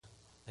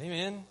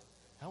Amen.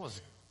 That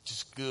was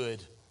just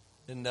good.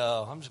 And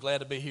I'm just glad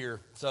to be here.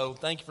 So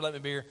thank you for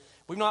letting me be here.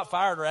 We've not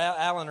fired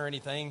Alan or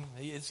anything.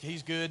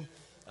 He's good.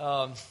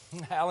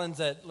 Alan's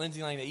at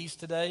Lindsay Lane East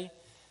today.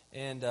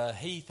 And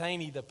Heath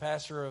Haney, the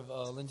pastor of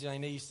Lindsay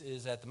Lane East,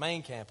 is at the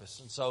main campus.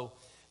 And so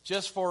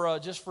just for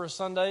a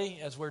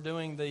Sunday, as we're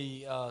doing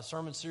the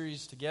sermon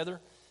series together,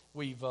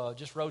 we've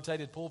just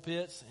rotated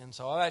pulpits. And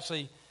so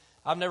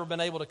I've never been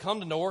able to come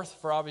to North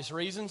for obvious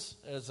reasons,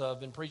 as I've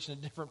been preaching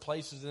at different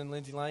places in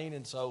Lindsay Lane.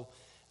 And so,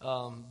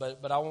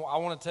 but I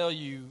want to tell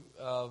you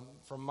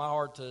from my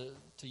heart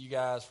to you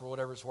guys, for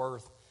whatever it's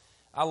worth,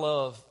 I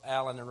love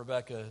Alan and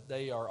Rebecca.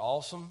 They are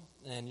awesome,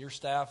 and your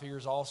staff here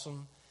is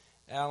awesome.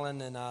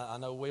 Alan and I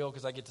know Will,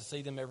 because I get to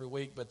see them every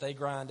week, but they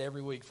grind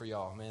every week for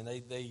y'all, man.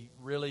 They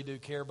really do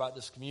care about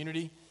this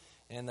community,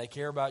 and they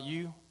care about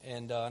you,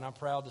 and I'm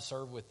proud to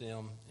serve with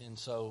them. And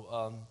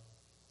so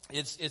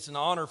it's an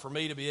honor for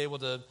me to be able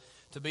to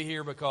be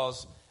here,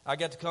 because I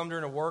got to come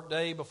during a work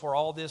day before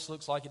all this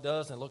looks like it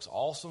does, and it looks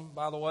awesome,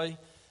 by the way.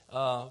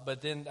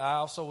 But then I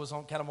also was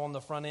kind of on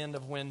the front end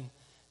of when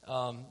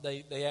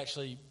they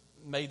actually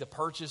made the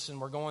purchase,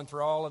 and we're going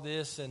through all of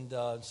this, and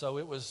so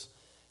it was.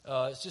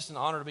 It's just an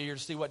honor to be here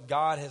to see what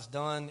God has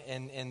done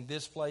in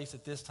this place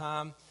at this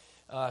time.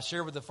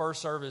 Shared with the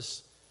first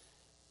service,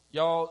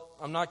 y'all,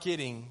 I'm not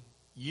kidding.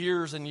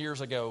 Years and years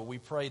ago, we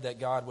prayed that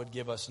God would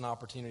give us an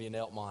opportunity in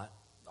Elkmont.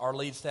 Our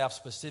lead staff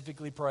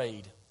specifically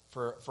prayed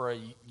for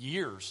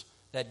years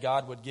that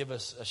God would give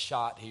us a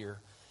shot here.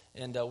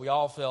 And we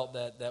all felt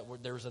that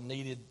there was a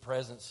needed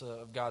presence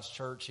of God's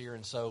church here.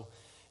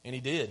 And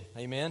He did.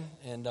 Amen.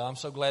 And I'm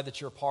so glad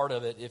that you're a part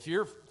of it. If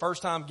you're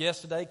first-time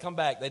guest today, come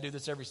back. They do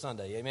this every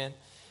Sunday. Amen.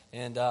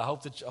 And I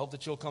hope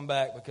that you'll come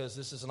back, because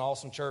this is an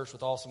awesome church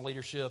with awesome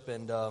leadership,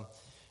 and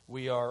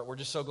we're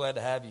just so glad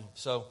to have you.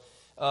 So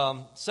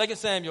 2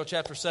 Samuel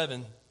chapter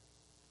 7.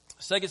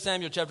 2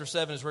 Samuel chapter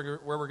 7 is where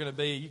we're going to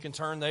be. You can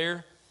turn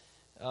there.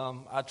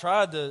 I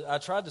tried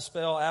to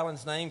spell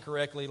Alan's name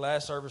correctly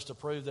last service to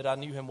prove that I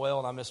knew him well,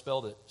 and I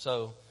misspelled it.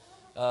 So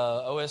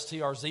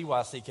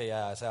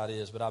Ostrzycki is how it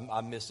is, but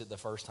I missed it the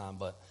first time.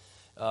 But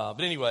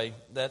anyway,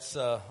 that's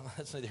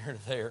neither here nor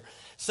there.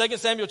 2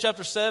 Samuel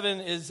chapter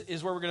 7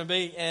 is where we're going to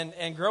be.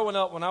 And growing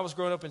up, when I was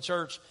growing up in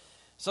church,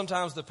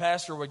 sometimes the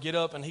pastor would get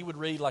up and he would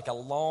read like a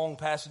long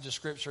passage of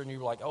scripture, and you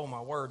were like, "Oh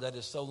my word, that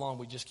is so long."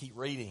 We just keep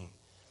reading,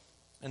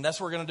 and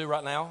that's what we're going to do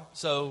right now.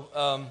 So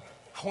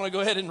I want to go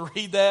ahead and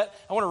read that.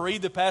 I want to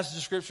read the passage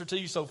of scripture to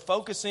you. So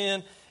focus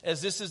in,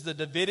 as this is the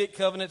Davidic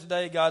covenant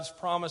today, God's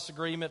promise,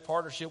 agreement,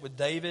 partnership with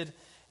David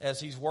as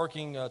he's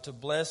working to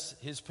bless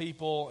his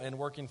people and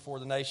working for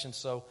the nation.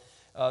 So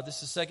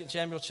this is 2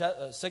 Samuel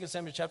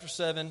chapter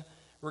 7.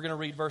 We're going to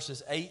read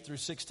verses 8 through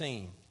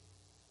 16.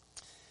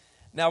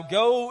 Now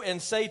go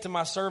and say to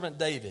my servant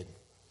David,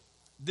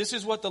 this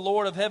is what the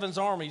Lord of heaven's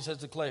armies has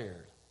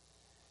declared.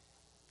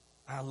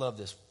 I love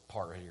this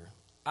part right here.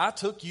 I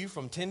took you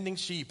from tending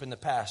sheep in the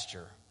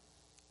pasture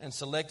and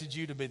selected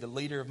you to be the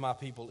leader of my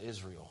people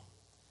Israel.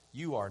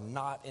 You are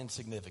not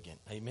insignificant.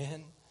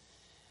 Amen.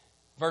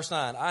 Verse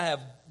 9, I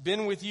have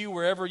been with you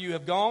wherever you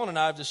have gone, and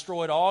I have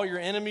destroyed all your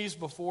enemies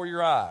before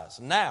your eyes.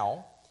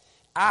 Now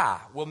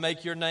I will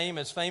make your name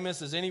as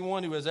famous as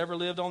anyone who has ever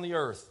lived on the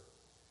earth.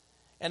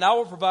 And I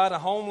will provide a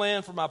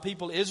homeland for my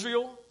people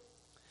Israel,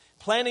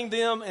 planting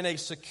them in a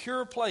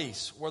secure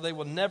place where they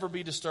will never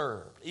be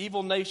disturbed.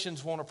 Evil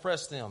nations won't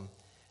oppress them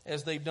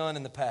as they've done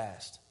in the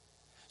past.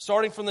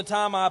 Starting from the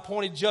time I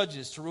appointed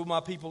judges to rule my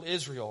people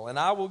Israel, and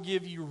I will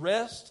give you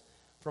rest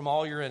from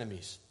all your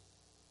enemies.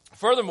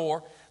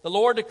 Furthermore, the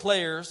Lord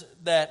declares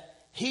that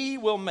He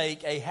will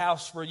make a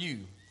house for you,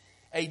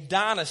 a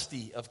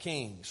dynasty of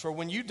kings. For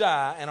when you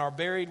die and are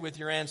buried with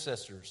your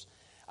ancestors,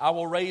 I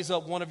will raise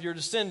up one of your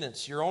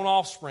descendants, your own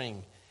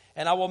offspring,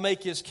 and I will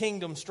make his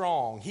kingdom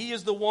strong. He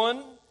is the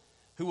one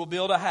who will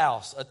build a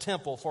house, a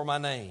temple for my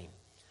name.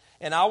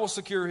 And I will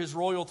secure his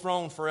royal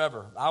throne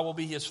forever. I will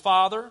be his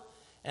father,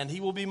 and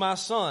he will be my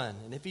son.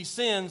 And if he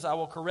sins, I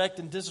will correct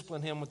and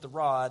discipline him with the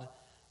rod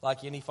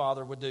like any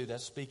father would do.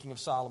 That's speaking of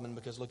Solomon,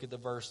 because look at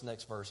the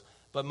next verse.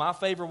 But my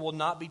favor will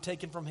not be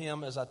taken from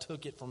him as I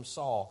took it from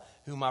Saul,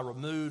 whom I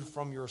removed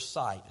from your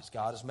sight, as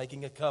God is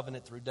making a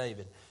covenant through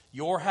David.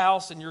 Your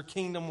house and your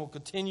kingdom will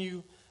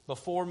continue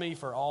before me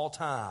for all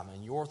time,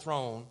 and your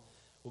throne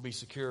will be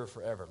secure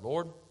forever.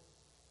 Lord,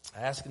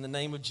 I ask in the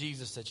name of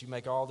Jesus that you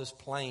make all this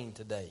plain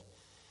today.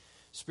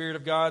 Spirit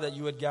of God, that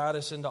you would guide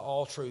us into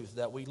all truth,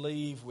 that we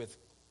leave with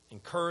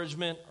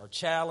encouragement or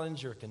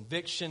challenge or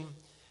conviction.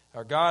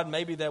 Or God,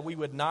 maybe that we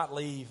would not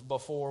leave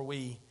before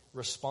we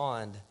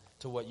respond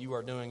to what you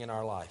are doing in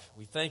our life.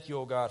 We thank you,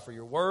 O God, for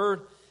your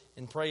word,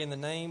 and pray in the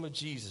name of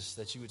Jesus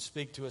that you would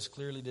speak to us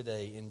clearly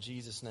today. In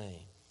Jesus' name,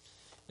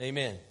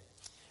 amen.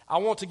 I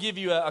want to give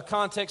you a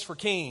context for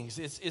kings.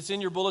 It's in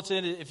your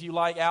bulletin if you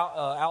like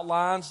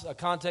outlines, a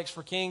context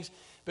for kings.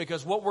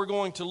 Because what we're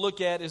going to look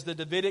at is the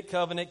Davidic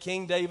covenant,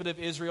 King David of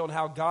Israel, and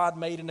how God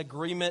made an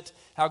agreement,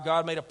 how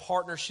God made a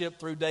partnership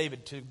through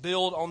David to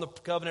build on the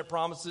covenant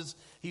promises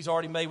he's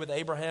already made with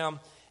Abraham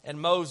and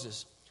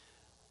Moses.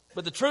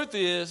 But the truth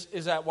is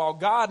that while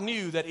God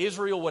knew that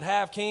Israel would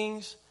have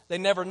kings, they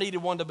never needed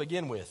one to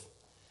begin with.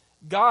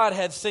 God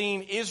had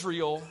seen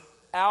Israel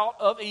out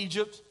of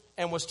Egypt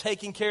and was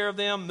taking care of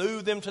them,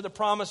 moved them to the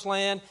promised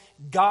land.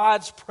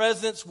 God's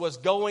presence was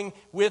going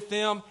with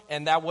them,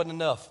 and that wasn't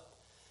enough.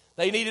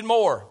 They needed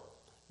more.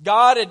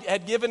 God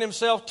had given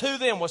himself to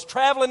them, was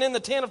traveling in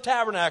the tent of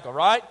tabernacle,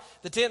 right?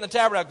 The tent of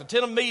tabernacle, the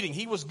tent of meeting.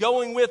 He was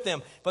going with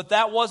them, but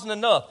that wasn't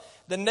enough.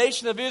 The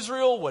nation of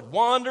Israel would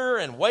wander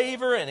and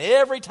waver, and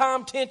every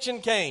time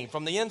tension came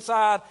from the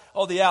inside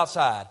or the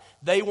outside,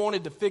 they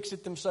wanted to fix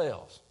it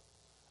themselves.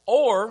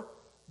 Or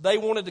they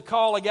wanted to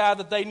call a guy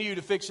that they knew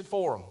to fix it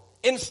for them.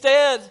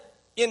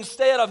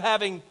 Instead of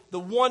having the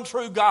one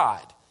true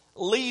God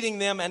leading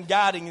them and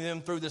guiding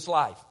them through this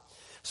life.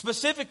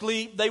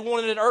 Specifically, they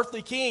wanted an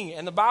earthly king.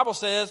 And the Bible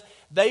says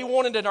they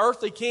wanted an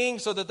earthly king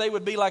so that they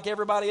would be like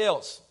everybody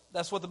else.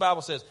 That's what the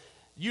Bible says.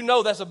 You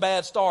know that's a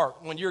bad start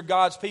when you're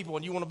God's people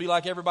and you want to be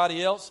like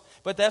everybody else.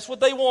 But that's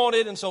what they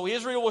wanted. And so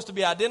Israel was to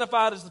be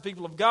identified as the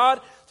people of God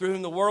through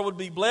whom the world would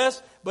be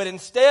blessed. But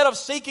instead of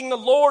seeking the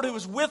Lord who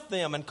was with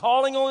them and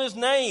calling on his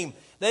name,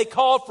 they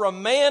called for a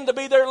man to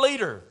be their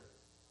leader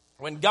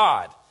when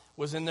God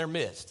was in their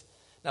midst.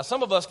 Now,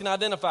 some of us can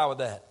identify with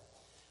that.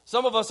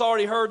 Some of us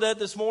already heard that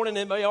this morning.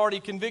 It may already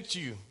convict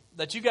you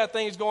that you got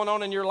things going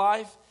on in your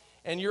life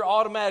and you're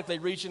automatically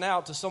reaching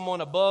out to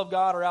someone above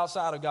God or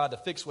outside of God to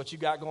fix what you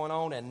got going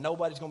on, and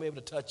nobody's going to be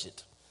able to touch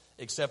it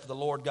except for the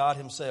Lord God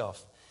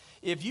himself.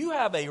 If you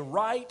have a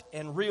right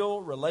and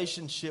real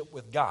relationship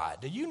with God,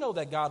 do you know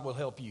that God will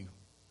help you?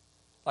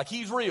 Like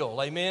he's real,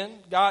 amen?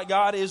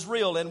 God is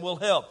real and will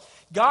help.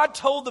 God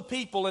told the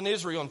people in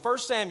Israel in 1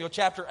 Samuel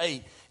chapter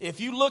 8, if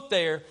you look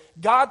there,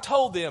 God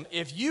told them,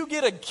 if you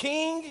get a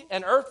king,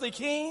 an earthly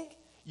king,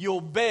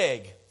 you'll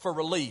beg for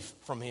relief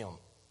from him.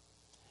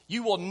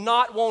 You will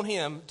not want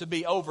him to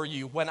be over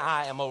you when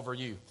I am over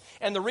you.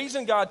 And the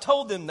reason God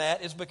told them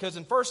that is because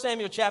in 1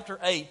 Samuel chapter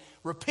 8,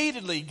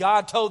 repeatedly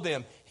God told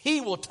them,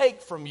 he will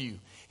take from you.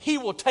 He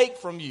will take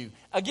from you.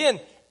 Again,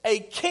 a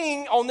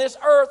king on this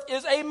earth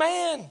is a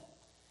man.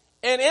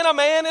 And in a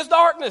man is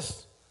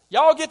darkness.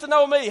 Y'all get to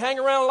know me. Hang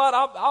around a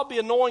lot. I'll be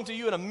annoying to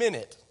you in a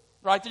minute.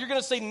 Right? You're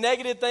going to see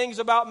negative things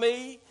about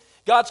me.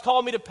 God's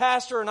called me to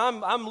pastor, and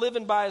I'm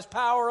living by his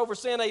power over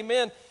sin.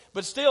 Amen.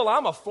 But still,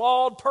 I'm a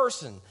flawed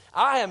person.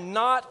 I am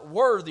not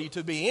worthy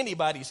to be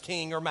anybody's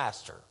king or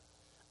master.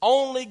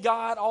 Only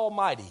God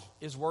Almighty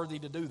is worthy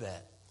to do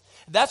that.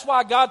 That's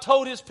why God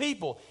told his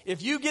people,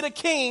 if you get a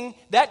king,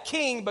 that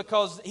king,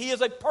 because he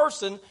is a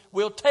person,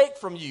 will take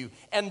from you.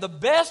 And the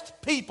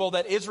best people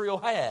that Israel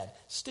had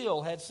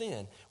still had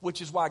sin,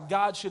 which is why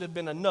God should have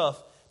been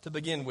enough to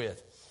begin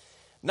with.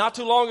 Not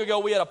too long ago,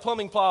 we had a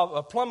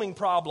plumbing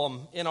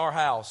problem in our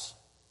house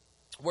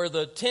where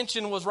the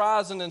tension was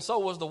rising and so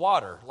was the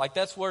water. Like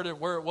that's where it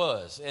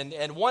was.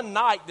 And one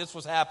night this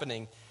was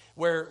happening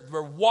where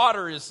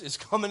water is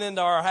coming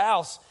into our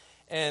house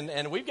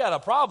and we've got a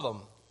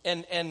problem.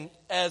 And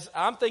as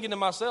I'm thinking to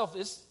myself,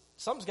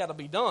 something's got to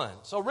be done.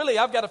 So really,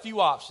 I've got a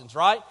few options,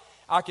 right?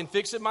 I can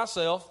fix it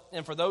myself.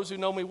 And for those who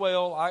know me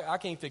well, I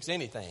can't fix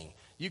anything.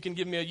 You can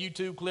give me a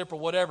YouTube clip or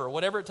whatever.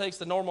 Whatever it takes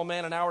the normal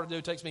man an hour to do,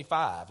 it takes me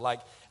 5.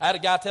 Like, I had a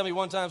guy tell me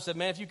one time, said,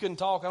 man, if you couldn't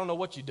talk, I don't know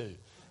what you do.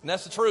 And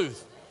that's the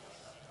truth.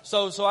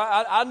 So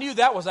I knew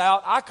that was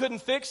out. I couldn't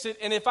fix it.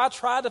 And if I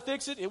tried to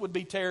fix it, it would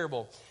be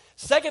terrible.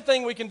 Second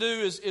thing we can do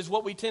is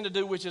what we tend to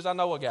do, which is I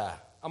know a guy.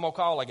 I'm going to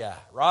call a guy,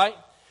 right?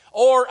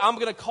 Or I'm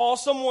going to call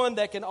someone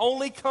that can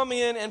only come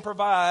in and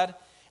provide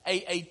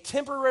a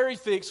temporary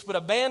fix, put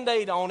a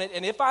Band-Aid on it.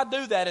 And if I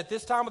do that at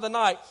this time of the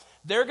night,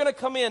 they're going to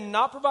come in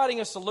not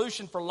providing a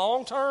solution for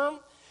long term,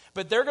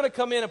 but they're going to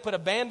come in and put a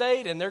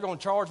Band-Aid and they're going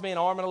to charge me an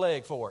arm and a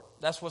leg for it.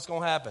 That's what's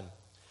going to happen.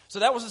 So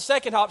that was the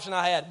second option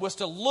I had, was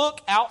to look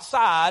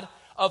outside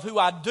of who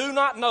I do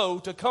not know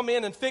to come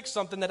in and fix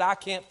something that I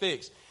can't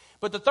fix.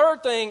 But the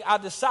third thing I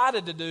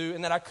decided to do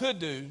and that I could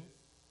do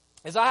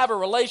is I have a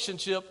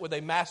relationship with a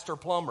master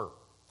plumber.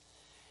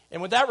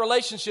 And with that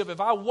relationship,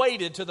 if I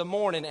waited to the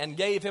morning and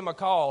gave him a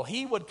call,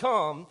 he would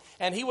come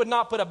and he would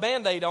not put a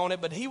Band-Aid on it,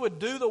 but he would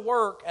do the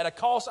work at a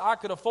cost I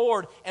could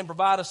afford and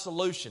provide a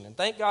solution. And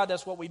thank God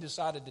that's what we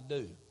decided to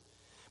do.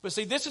 But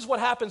see, this is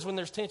what happens when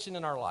there's tension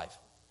in our life.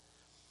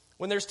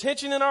 When there's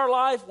tension in our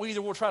life, we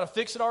either will try to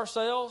fix it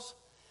ourselves.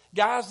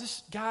 Guys,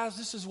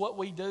 this is what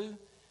we do.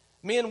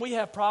 Men, we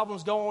have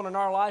problems going on in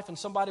our life and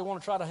somebody want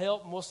to try to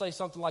help and we'll say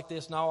something like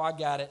this, no, I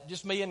got it.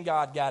 Just me and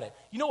God got it.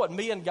 You know what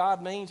me and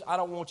God means? I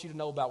don't want you to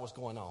know about what's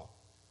going on.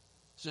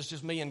 It's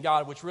just me and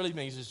God, which really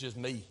means it's just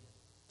me.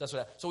 That's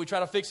what. So we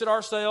try to fix it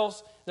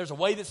ourselves. There's a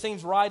way that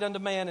seems right unto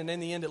man, and in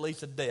the end it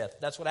leads to death.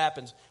 That's what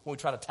happens when we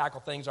try to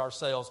tackle things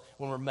ourselves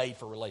when we're made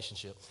for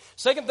relationship.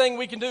 Second thing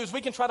we can do is we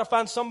can try to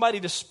find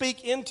somebody to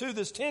speak into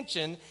this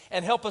tension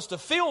and help us to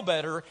feel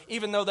better,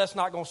 even though that's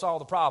not going to solve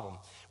the problem.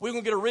 We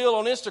can get a reel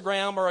on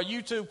Instagram or a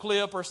YouTube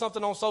clip or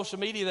something on social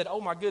media that, oh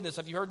my goodness,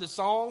 have you heard this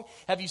song?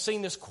 Have you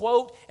seen this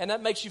quote? And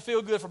that makes you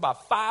feel good for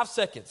about 5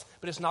 seconds,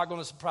 but it's not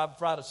going to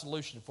provide a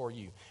solution for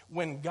you.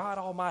 When God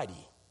Almighty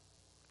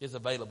is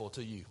available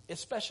to you,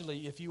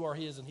 especially if you are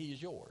his and he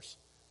is yours.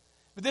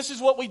 But this is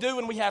what we do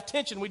when we have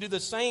tension. We do the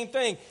same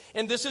thing.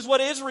 And this is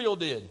what Israel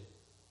did.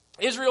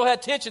 Israel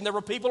had tension. There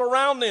were people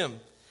around them.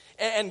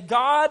 And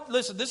God,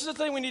 listen, this is the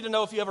thing we need to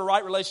know if you have a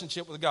right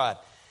relationship with God.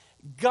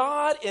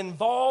 God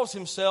involves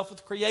himself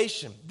with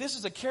creation. This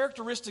is a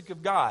characteristic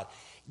of God.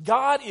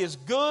 God is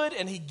good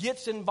and he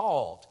gets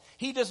involved.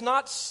 He does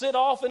not sit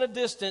off in a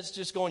distance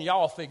just going,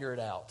 y'all figure it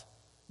out.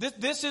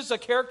 This is a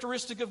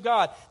characteristic of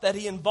God, that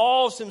he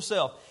involves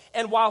himself.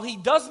 And while he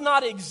does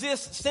not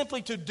exist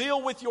simply to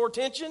deal with your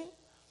tension,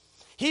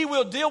 he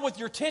will deal with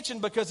your tension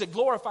because it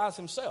glorifies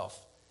himself.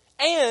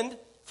 And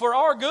for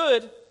our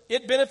good,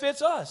 it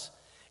benefits us.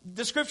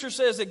 The scripture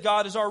says that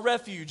God is our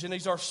refuge and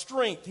he's our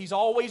strength. He's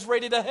always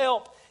ready to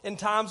help in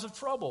times of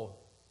trouble.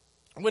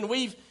 When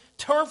we've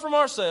turned from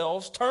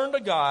ourselves, turned to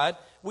God,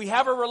 we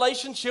have a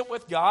relationship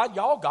with God,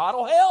 y'all, God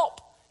will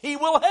help. He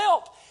will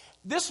help.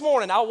 This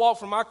morning, I walked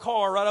from my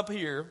car right up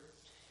here,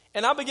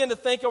 and I began to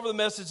think over the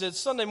message that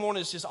Sunday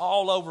morning is just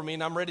all over me,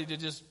 and I'm ready to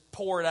just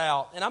pour it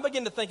out. And I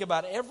began to think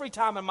about every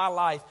time in my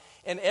life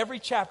and every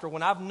chapter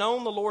when I've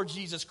known the Lord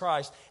Jesus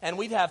Christ, and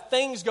we'd have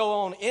things go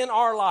on in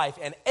our life,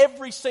 and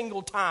every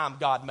single time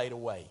God made a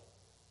way.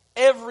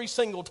 Every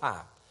single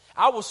time.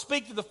 I will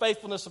speak to the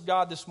faithfulness of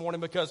God this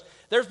morning because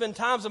there's been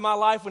times in my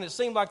life when it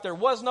seemed like there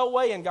was no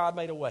way and God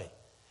made a way.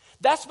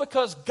 That's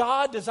because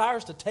God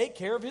desires to take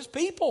care of his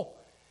people.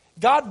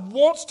 God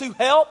wants to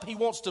help. He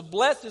wants to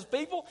bless his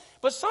people.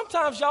 But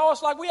sometimes, y'all,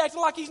 it's like we acting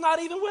like he's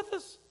not even with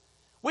us.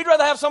 We'd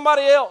rather have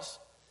somebody else.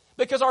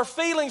 Because our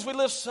feelings, we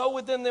live so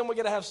within them, we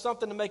got to have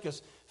something to make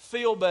us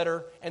feel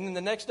better. And then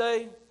the next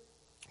day,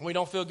 when we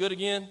don't feel good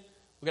again,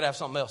 we got to have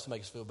something else to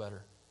make us feel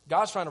better.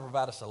 God's trying to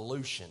provide a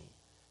solution.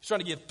 He's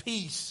trying to give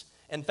peace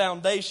and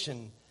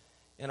foundation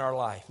in our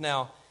life.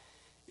 Now,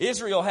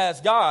 Israel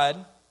has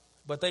God,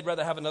 but they'd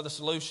rather have another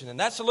solution. And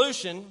that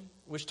solution,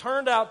 which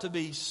turned out to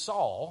be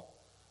Saul,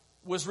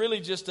 was really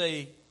just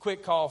a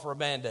quick call for a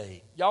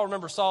Band-Aid. Y'all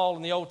remember Saul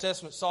in the Old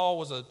Testament? Saul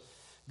was a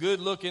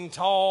good-looking,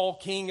 tall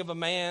king of a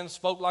man,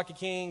 spoke like a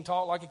king,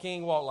 talked like a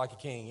king, walked like a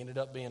king. Ended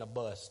up being a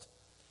bust.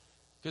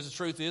 Because the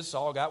truth is,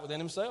 Saul got within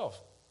himself.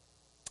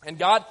 And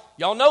God,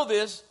 y'all know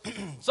this,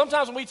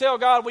 sometimes when we tell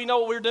God we know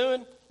what we're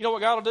doing, you know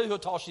what God will do? He'll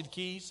toss you the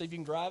keys, see if you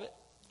can drive it.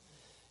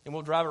 And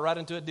we'll drive it right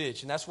into a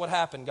ditch. And that's what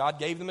happened. God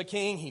gave them a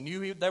king. He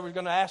knew they were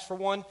going to ask for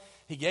one.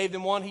 He gave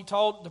them one. He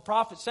told the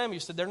prophet Samuel, he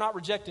said, they're not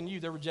rejecting you,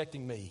 they're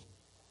rejecting me.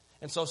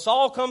 And so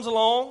Saul comes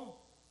along,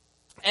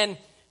 and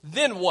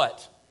then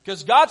what?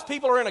 Because God's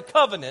people are in a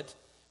covenant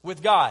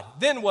with God.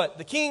 Then what?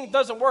 The king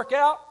doesn't work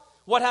out.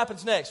 What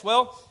happens next?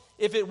 Well,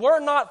 if it were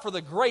not for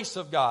the grace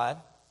of God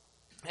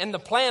and the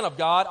plan of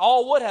God,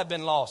 all would have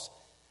been lost.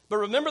 But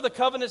remember the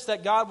covenants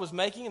that God was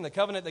making and the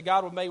covenant that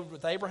God made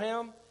with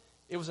Abraham?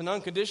 It was an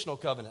unconditional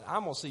covenant.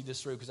 I'm going to see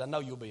this through because I know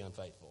you'll be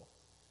unfaithful.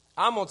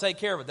 I'm going to take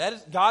care of it. That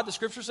is God. The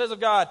scripture says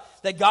of God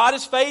that God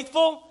is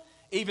faithful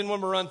even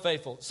when we're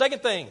unfaithful.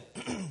 Second thing,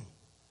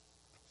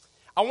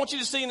 I want you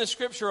to see in the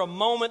scripture a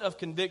moment of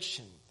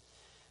conviction.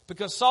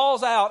 Because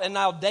Saul's out and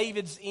now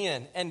David's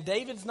in. And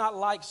David's not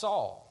like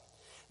Saul.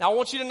 Now I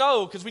want you to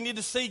know, because we need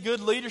to see good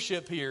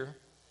leadership here,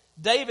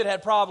 David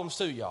had problems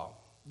too, y'all.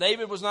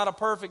 David was not a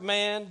perfect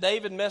man.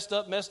 David messed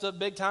up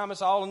big time.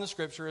 It's all in the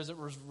scripture as it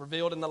was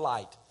revealed in the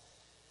light.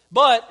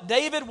 But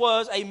David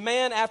was a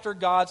man after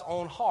God's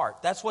own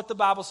heart. That's what the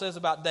Bible says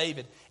about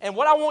David. And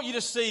what I want you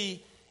to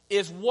see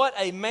is what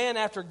a man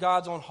after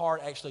God's own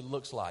heart actually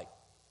looks like.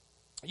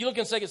 You look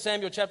in 2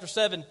 Samuel chapter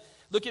 7,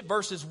 look at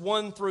verses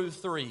 1 through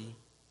 3.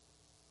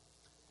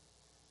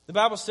 The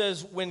Bible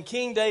says, when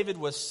King David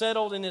was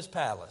settled in his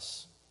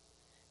palace,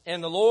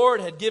 and the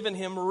Lord had given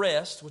him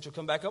rest, which will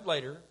come back up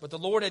later, but the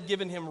Lord had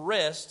given him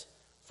rest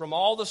from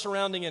all the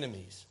surrounding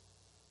enemies,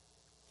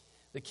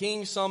 the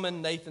king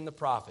summoned Nathan the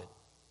prophet.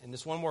 And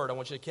this one word, I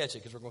want you to catch it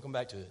because we're going to come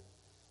back to it.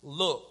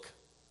 Look,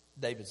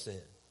 David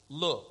said,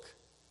 look,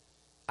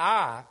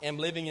 I am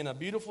living in a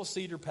beautiful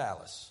cedar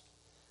palace,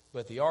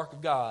 but the ark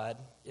of God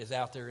is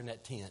out there in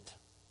that tent.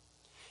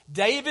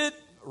 David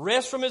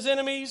rests from his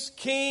enemies,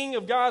 king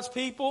of God's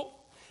people,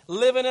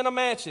 living in a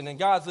mansion, and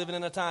God's living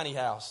in a tiny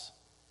house.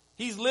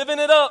 He's living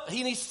it up.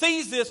 He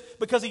sees this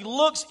because he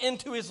looks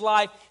into his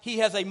life. He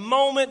has a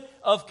moment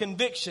of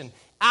conviction.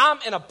 I'm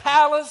in a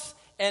palace,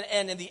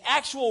 and the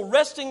actual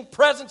resting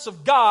presence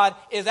of God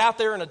is out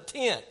there in a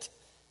tent.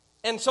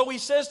 And so he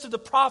says to the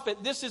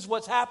prophet, this is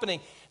what's happening.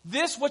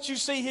 This, what you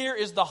see here,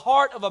 is the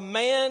heart of a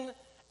man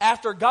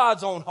after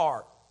God's own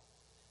heart.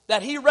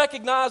 That he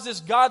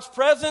recognizes God's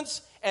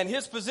presence and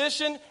his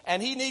position,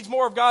 and he needs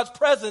more of God's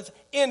presence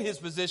in his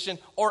position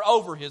or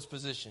over his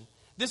position.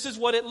 This is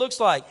what it looks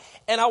like.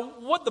 And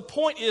what the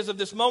point is of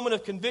this moment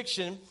of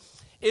conviction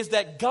is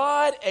that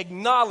God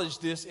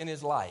acknowledged this in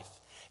his life.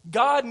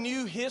 God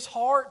knew his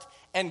heart,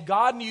 and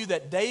God knew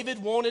that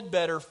David wanted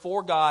better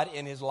for God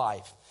in his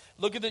life.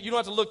 Look at it. You don't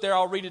have to look there.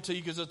 I'll read it to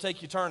you because it'll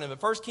take you turning.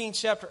 But 1 Kings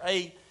chapter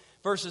 8,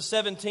 verses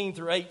 17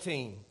 through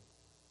 18.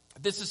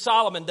 This is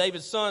Solomon,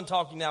 David's son,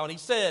 talking now. And he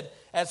said,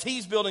 as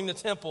he's building the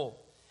temple,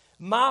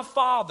 my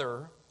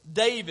father,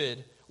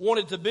 David,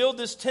 wanted to build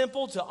this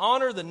temple to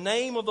honor the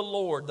name of the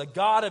Lord, the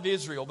God of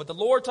Israel. But the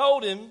Lord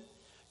told him,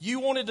 you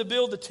wanted to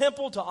build the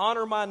temple to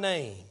honor my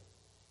name.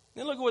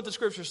 Then look at what the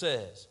scripture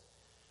says.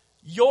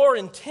 Your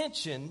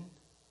intention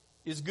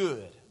is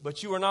good,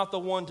 but you are not the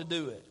one to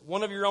do it.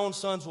 One of your own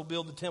sons will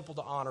build the temple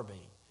to honor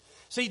me.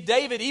 See,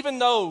 David, even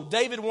though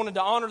David wanted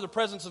to honor the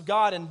presence of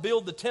God and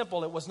build the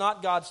temple, it was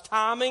not God's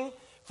timing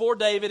for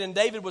David, and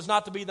David was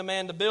not to be the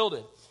man to build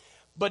it.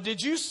 But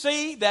did you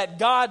see that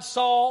God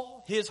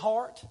saw his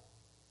heart?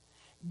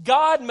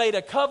 God made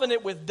a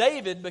covenant with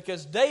David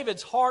because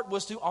David's heart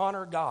was to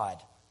honor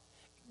God.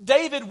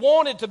 David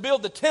wanted to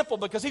build the temple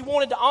because he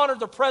wanted to honor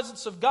the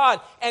presence of God,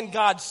 and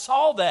God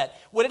saw that.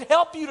 Would it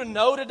help you to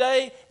know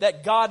today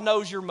that God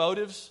knows your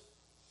motives?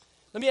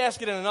 Let me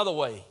ask it in another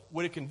way.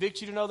 Would it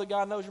convict you to know that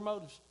God knows your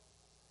motives?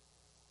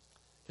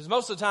 Because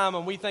most of the time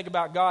when we think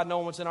about God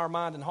knowing what's in our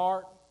mind and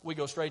heart, we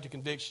go straight to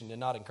conviction and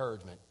not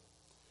encouragement.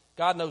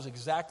 God knows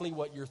exactly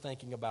what you're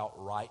thinking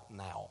about right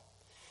now.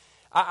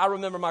 I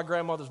remember my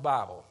grandmother's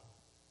Bible.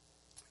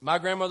 My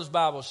grandmother's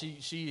Bible,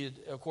 she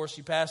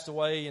passed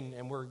away,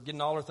 and we're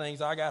getting all her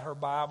things. I got her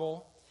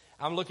Bible.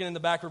 I'm looking in the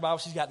back of her Bible.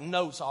 She's got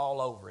notes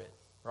all over it,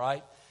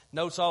 right?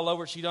 Notes all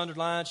over it. She'd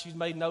underlined. She's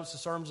made notes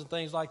of sermons and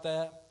things like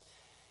that.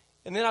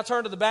 And then I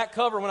turned to the back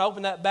cover. When I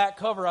opened that back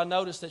cover, I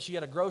noticed that she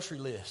had a grocery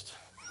list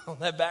on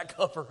that back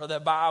cover of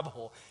that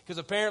Bible. Because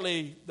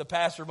apparently the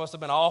pastor must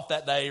have been off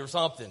that day or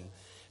something.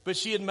 But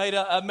she had made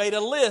a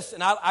list,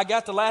 and I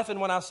got to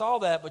laughing when I saw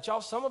that. But y'all,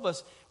 some of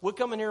us, we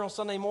come in here on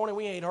Sunday morning,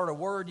 we ain't heard a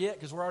word yet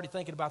because we're already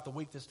thinking about the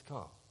week that's to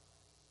come.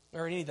 We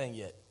haven't heard anything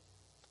yet.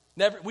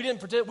 We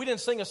didn't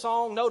sing a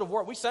song, note of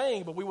worship. We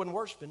sang, but we wasn't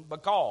worshiping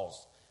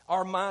because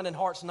our mind and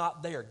heart's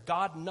not there.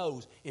 God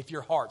knows if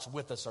your heart's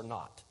with us or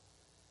not.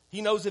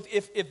 He knows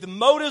if the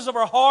motives of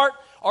our heart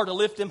are to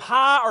lift Him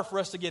high or for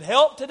us to get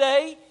help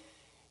today.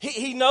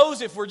 He knows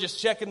if we're just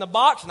checking the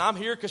box and I'm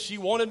here because she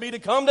wanted me to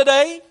come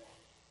today.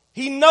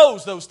 He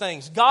knows those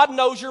things. God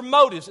knows your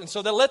motives. And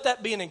so let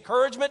that be an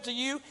encouragement to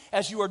you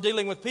as you are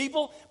dealing with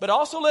people. But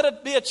also let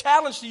it be a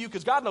challenge to you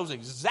because God knows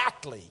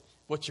exactly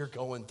what you're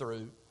going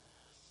through.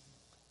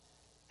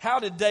 How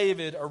did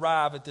David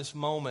arrive at this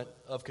moment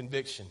of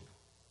conviction?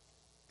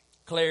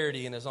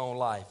 Clarity in his own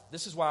life.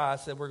 This is why I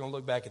said we're going to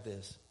look back at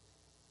this.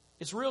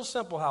 It's real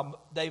simple how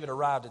David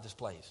arrived at this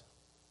place.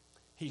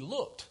 He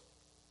looked.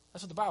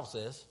 That's what the Bible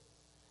says.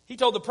 He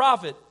told the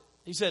prophet,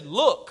 he said,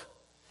 look,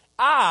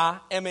 I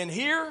am in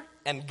here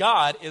and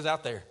God is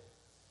out there.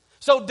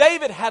 So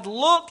David had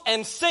looked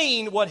and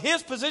seen what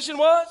his position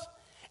was,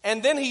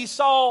 and then he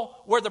saw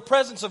where the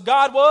presence of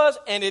God was,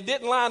 and it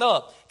didn't line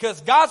up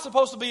because God's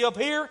supposed to be up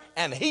here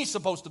and he's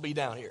supposed to be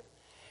down here.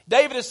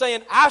 David is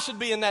saying, I should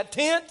be in that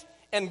tent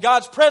and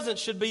God's presence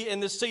should be in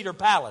this cedar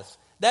palace.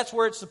 That's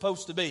where it's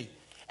supposed to be.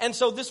 And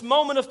so this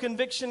moment of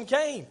conviction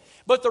came.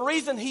 But the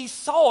reason he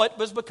saw it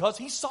was because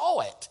he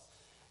saw it.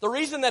 The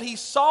reason that he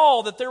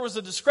saw that there was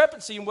a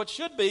discrepancy in what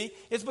should be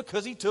is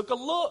because he took a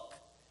look.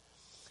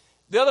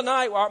 The other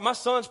night, my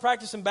son's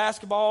practicing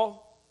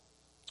basketball.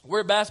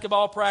 We're at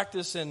basketball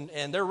practice, and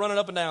they're running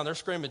up and down. They're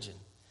scrimmaging.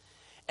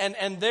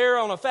 And they're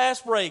on a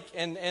fast break,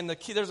 and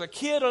there's a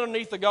kid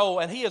underneath the goal,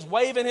 and he is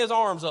waving his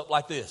arms up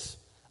like this,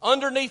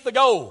 underneath the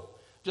goal,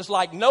 just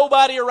like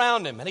nobody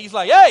around him. And he's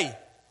like, hey,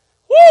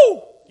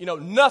 woo!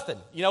 Nothing.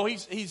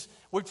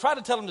 We try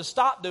to tell them to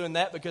stop doing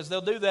that because they'll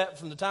do that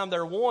from the time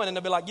they're one and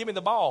they'll be like, give me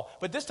the ball.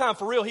 But this time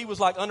for real, he was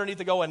like underneath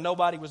the goal and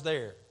nobody was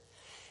there.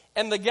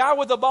 And the guy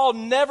with the ball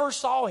never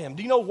saw him.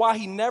 Do you know why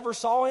he never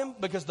saw him?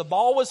 Because the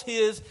ball was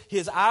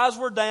his eyes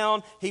were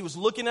down, he was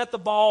looking at the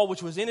ball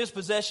which was in his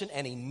possession,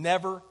 and he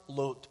never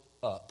looked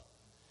up.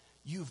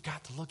 You've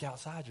got to look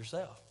outside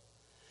yourself.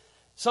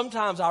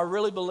 Sometimes I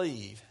really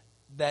believe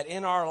that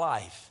in our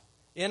life,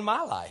 in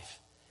my life,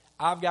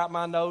 I've got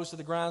my nose to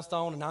the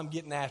grindstone and I'm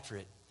getting after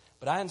it.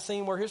 But I hadn't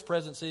seen where His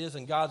presence is,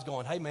 and God's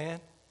going, hey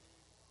man,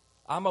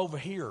 I'm over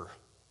here.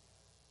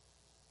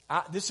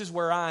 This is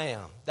where I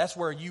am. That's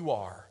where you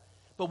are.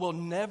 But we'll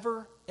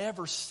never,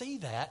 ever see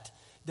that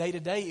day to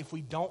day if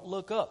we don't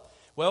look up.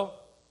 Well,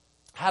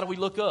 how do we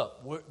look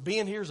up?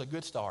 Being here is a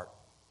good start.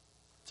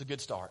 It's a good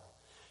start.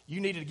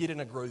 You needed to get in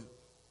a group.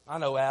 I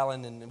know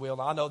Alan and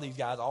Will, I know these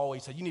guys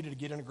always say you needed to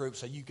get in a group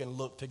so you can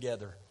look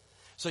together.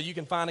 So you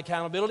can find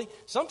accountability.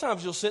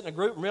 Sometimes you'll sit in a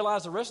group and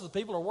realize the rest of the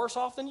people are worse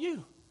off than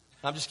you.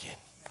 I'm just kidding.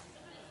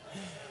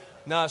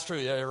 No, it's true.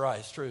 Yeah, you're right.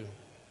 It's true.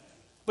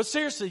 But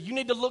seriously, you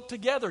need to look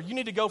together. You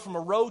need to go from a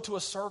row to a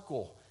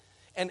circle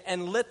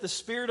and let the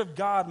Spirit of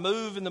God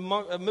move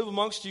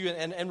amongst you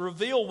and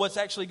reveal what's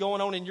actually going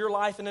on in your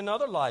life and in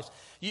other lives.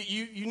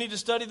 You need to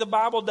study the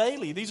Bible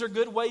daily. These are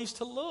good ways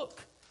to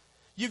look.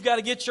 You've got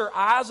to get your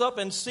eyes up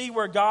and see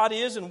where God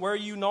is and where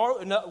you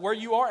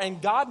are.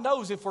 And God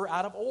knows if we're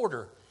out of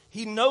order.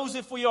 He knows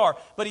if we are.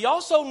 But He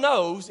also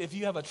knows if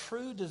you have a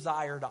true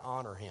desire to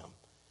honor Him.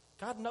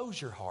 God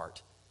knows your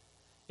heart.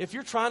 If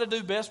you're trying to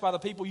do best by the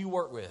people you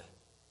work with,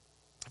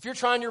 if you're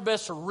trying your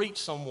best to reach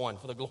someone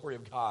for the glory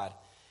of God,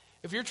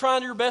 If you're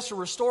trying your best to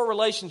restore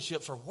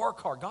relationships or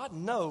work hard, God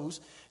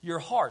knows your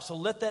heart. So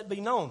let that be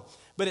known.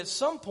 But at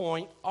some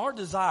point, our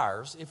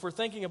desires, if we're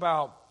thinking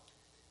about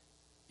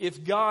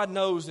if God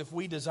knows if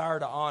we desire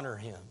to honor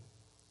Him,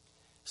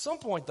 at some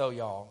point though,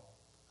 y'all,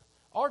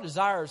 our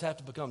desires have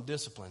to become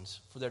disciplines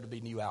for there to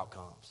be new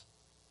outcomes.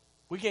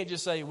 We can't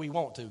just say we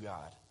want to,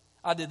 God.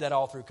 I did that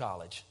all through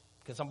college.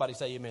 Can somebody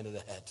say amen to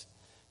that?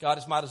 God,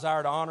 it's my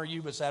desire to honor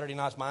you, but Saturday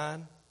night's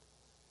mine.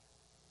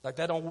 Like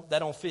that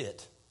don't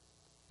fit.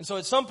 And so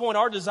at some point,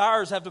 our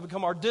desires have to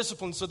become our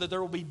disciplines so that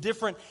there will be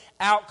different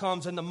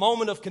outcomes. And the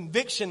moment of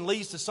conviction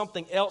leads to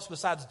something else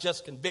besides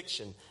just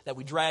conviction that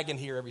we drag in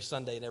here every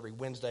Sunday and every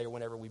Wednesday or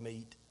whenever we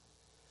meet.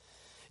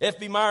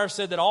 F.B. Meyer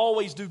said that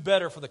always do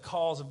better for the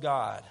cause of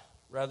God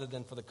rather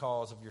than for the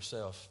cause of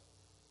yourself.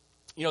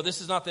 You know,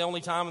 this is not the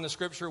only time in the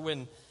Scripture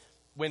when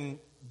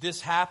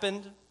this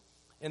happened.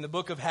 In the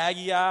book of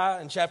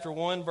Haggai in chapter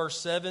 1, verse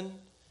 7,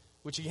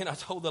 which again I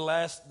told the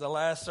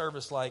last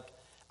service, like,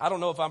 I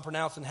don't know if I'm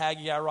pronouncing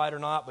Haggai right or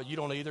not, but you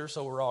don't either,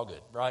 so we're all good,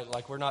 right?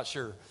 Like, we're not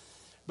sure.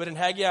 But in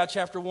Haggai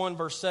chapter 1,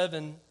 verse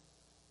 7,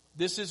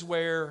 this is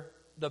where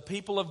the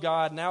people of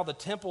God, now the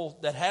temple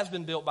that has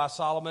been built by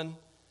Solomon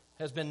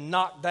has been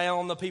knocked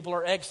down. The people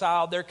are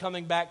exiled. They're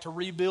coming back to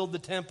rebuild the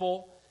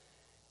temple.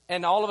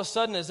 And all of a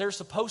sudden, as they're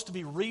supposed to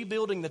be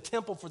rebuilding the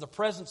temple for the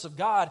presence of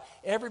God,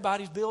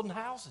 everybody's building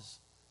houses.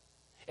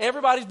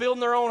 Everybody's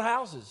building their own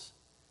houses.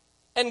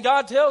 And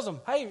God tells them,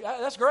 hey,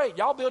 that's great.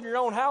 Y'all building your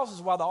own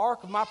houses while the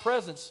ark of my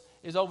presence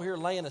is over here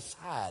laying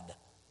aside.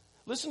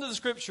 Listen to the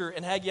scripture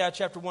in Haggai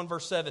chapter 1,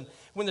 verse 7.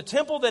 When the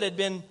temple that had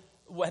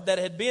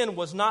been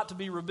was not to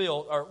be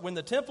rebuilt, or when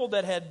the temple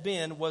that had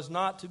been was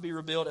not to be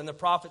rebuilt, and the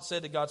prophet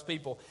said to God's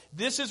people,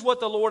 this is what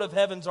the Lord of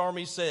heaven's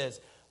armies says.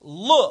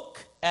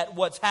 Look at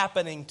what's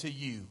happening to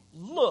you.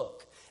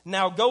 Look.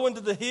 Now go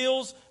into the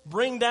hills,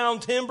 bring down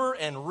timber,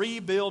 and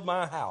rebuild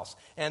my house.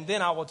 And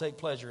then I will take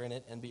pleasure in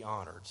it and be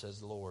honored,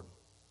 says the Lord.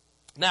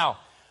 Now,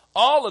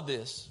 all of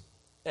this,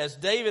 as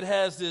David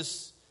has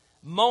this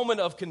moment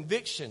of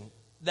conviction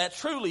that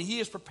truly he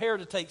is prepared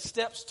to take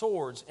steps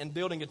towards and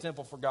building a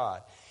temple for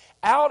God.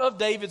 Out of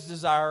David's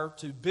desire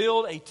to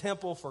build a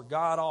temple for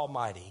God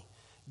Almighty,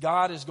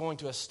 God is going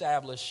to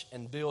establish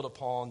and build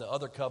upon the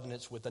other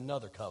covenants with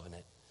another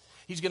covenant.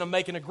 He's going to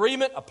make an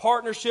agreement, a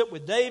partnership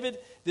with David.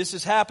 This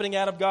is happening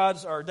out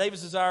of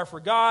David's desire for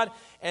God.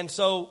 And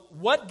so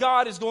what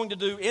God is going to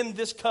do in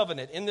this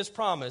covenant, in this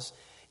promise,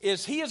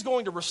 is He is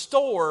going to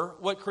restore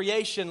what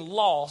creation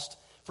lost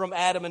from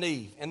Adam and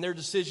Eve and their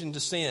decision to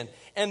sin.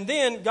 And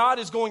then God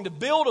is going to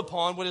build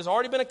upon what has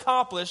already been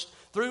accomplished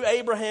through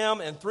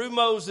Abraham and through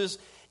Moses.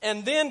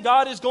 And then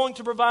God is going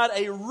to provide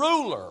a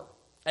ruler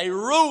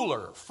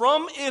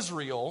from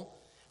Israel,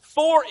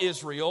 for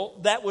Israel,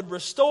 that would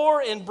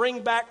restore and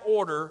bring back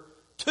order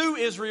to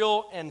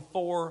Israel and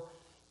for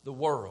the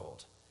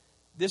world.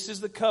 This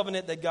is the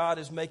covenant that God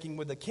is making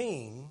with the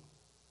king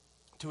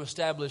to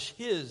establish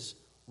His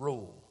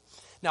rule.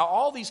 Now,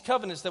 all these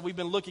covenants that we've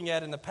been looking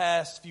at in the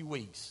past few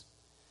weeks,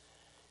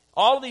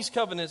 all of these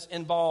covenants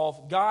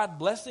involve God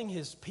blessing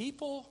His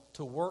people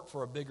to work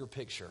for a bigger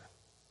picture.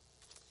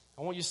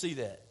 I want you to see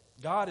that.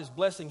 God is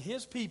blessing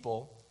His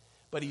people,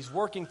 but He's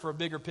working for a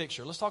bigger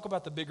picture. Let's talk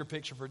about the bigger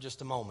picture for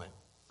just a moment.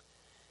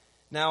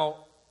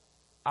 Now,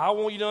 I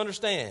want you to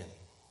understand,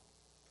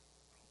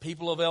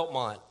 people of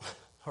Elkmont,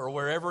 or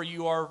wherever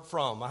you are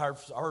from, I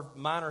heard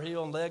Minor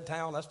Hill and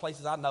Legtown, that's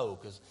places I know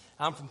because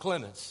I'm from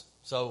Clements.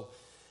 So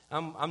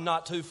I'm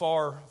not too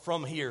far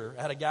from here.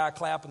 I had a guy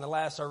clap in the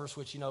last service,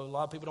 which, you know, a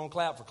lot of people don't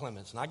clap for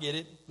Clements, and I get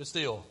it, but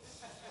still.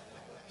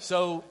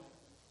 So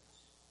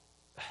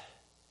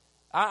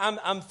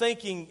I'm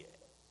thinking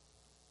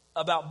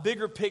about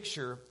bigger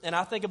picture, and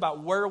I think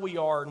about where we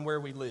are and where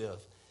we live.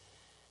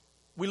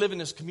 We live in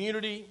this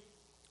community.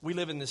 We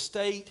live in this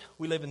state.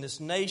 We live in this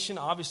nation.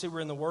 Obviously, we're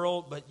in the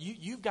world, but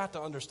you've got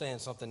to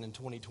understand something in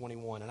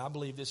 2021, and I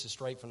believe this is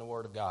straight from the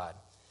Word of God.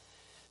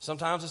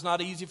 Sometimes it's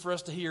not easy for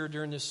us to hear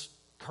during this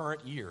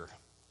current year.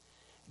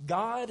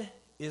 God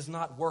is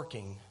not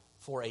working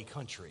for a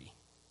country.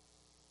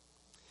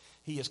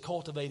 He is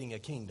cultivating a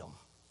kingdom.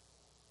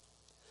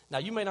 Now,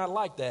 you may not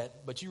like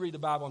that, but you read the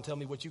Bible and tell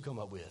me what you come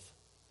up with.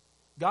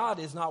 God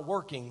is not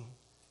working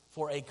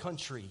for a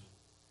country.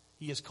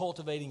 He is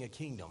cultivating a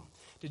kingdom.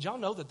 Did y'all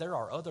know that there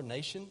are other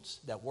nations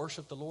that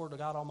worship the Lord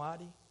God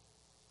Almighty?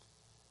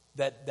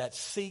 That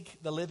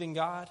seek the living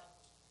God?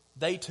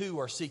 They too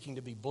are seeking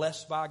to be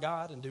blessed by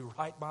God and do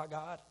right by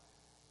God.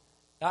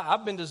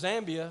 I've been to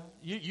Zambia.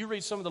 You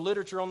read some of the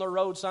literature on their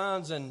road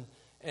signs and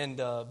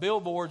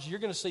billboards, you're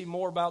going to see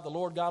more about the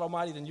Lord God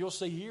Almighty than you'll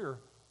see here.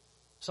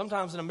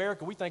 Sometimes in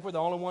America, we think we're the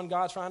only one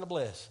God's trying to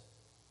bless.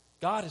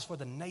 God is for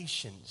the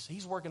nations.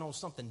 He's working on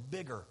something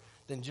bigger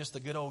than just the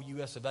good old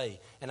U.S. of A.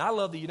 And I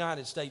love the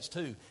United States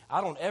too. I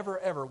don't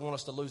ever want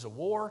us to lose a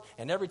war.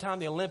 And every time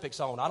the Olympics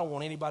on, I don't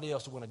want anybody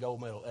else to win a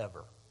gold medal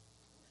ever.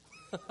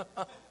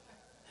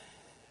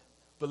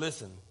 But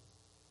listen,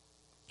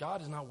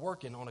 God is not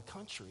working on a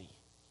country.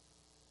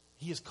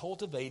 He is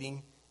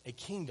cultivating a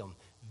kingdom.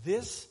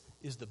 This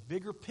is the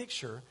bigger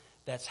picture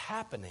that's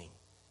happening.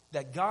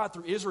 that God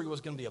through Israel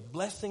was going to be a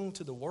blessing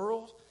to the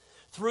world.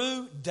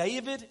 Through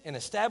David and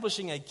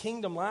establishing a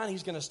kingdom line,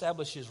 he's going to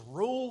establish his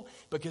rule,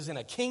 because in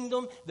a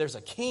kingdom, there's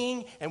a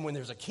king, and when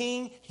there's a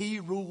king,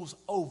 he rules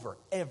over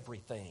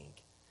everything.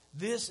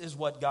 This is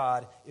what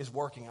God is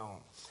working on.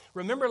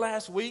 Remember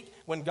last week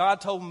when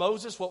God told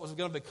Moses what was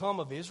going to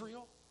become of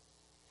Israel?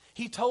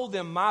 He told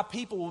them, my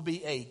people will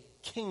be a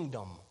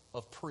kingdom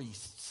of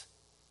priests.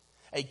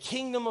 A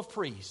kingdom of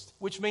priests,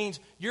 which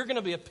means you're going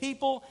to be a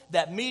people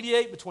that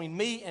mediate between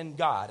me and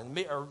God, and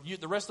me, or you,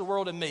 the rest of the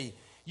world and me.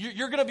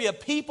 You're going to be a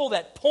people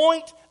that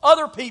point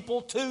other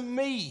people to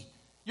me.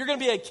 You're going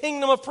to be a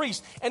kingdom of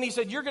priests. And he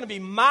said, you're going to be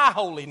my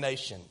holy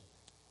nation.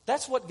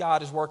 That's what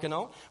God is working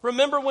on.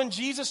 Remember when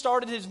Jesus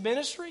started his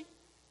ministry?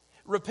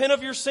 Repent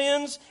of your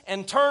sins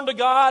and turn to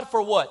God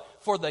for what?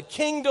 For the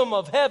kingdom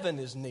of heaven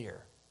is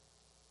near.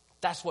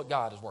 That's what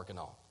God is working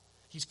on.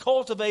 He's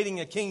cultivating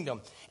a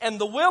kingdom. And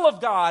the will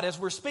of God, as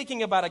we're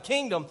speaking about a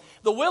kingdom,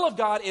 the will of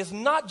God is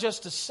not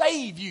just to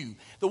save you.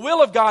 The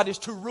will of God is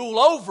to rule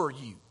over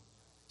you,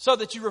 so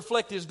that you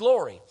reflect his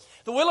glory.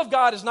 The will of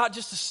God is not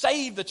just to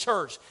save the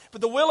church, but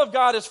the will of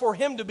God is for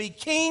him to be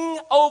king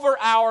over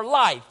our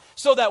life,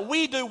 so that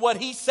we do what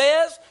he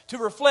says to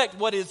reflect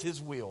what is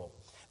his will.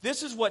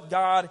 This is what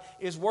God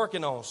is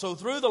working on. So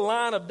through the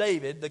line of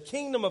David, the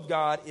kingdom of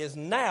God is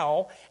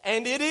now,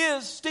 and it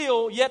is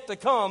still yet to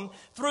come,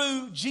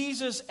 through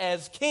Jesus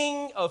as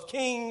King of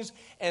kings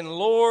and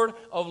Lord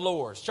of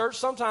lords. Church,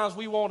 sometimes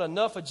we want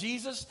enough of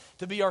Jesus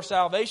to be our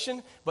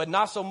salvation, but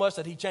not so much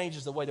that he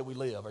changes the way that we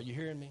live. Are you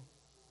hearing me?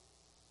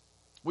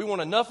 We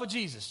want enough of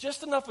Jesus,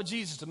 just enough of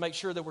Jesus to make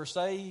sure that we're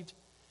saved.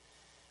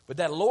 But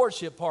that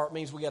lordship part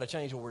means we got to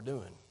change what we're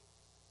doing.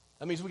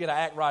 That means we got to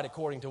act right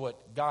according to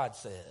what God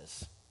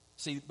says.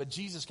 See, but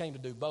Jesus came to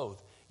do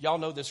both. Y'all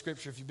know this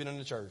scripture if you've been in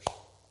the church.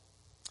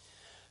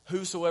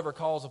 Whosoever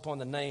calls upon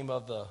the name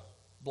of the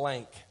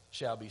blank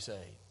shall be saved.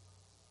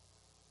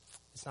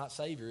 It's not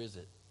Savior, is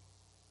it?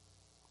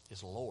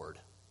 It's Lord,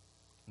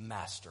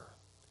 Master.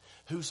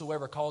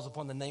 Whosoever calls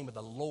upon the name of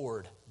the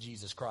Lord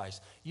Jesus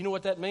Christ. You know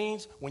what that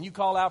means? When you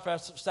call out for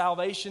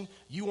salvation,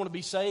 you want to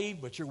be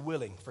saved, but you're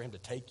willing for him to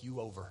take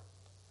you over.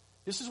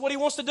 This is what he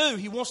wants to do.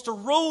 He wants to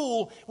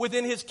rule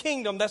within his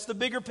kingdom. That's the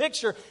bigger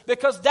picture,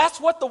 because that's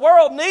what the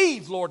world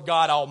needs, Lord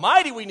God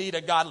Almighty. We need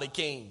a godly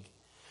king.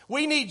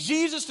 We need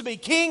Jesus to be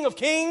King of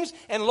kings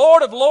and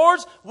Lord of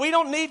lords. We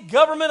don't need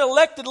government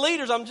elected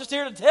leaders. I'm just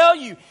here to tell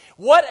you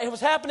what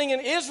was happening in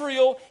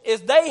Israel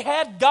is they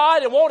had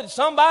God and wanted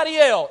somebody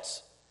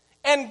else.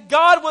 And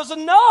God was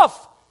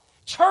enough.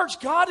 Church,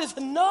 God is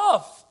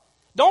enough.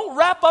 Don't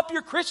wrap up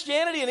your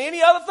Christianity in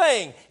any other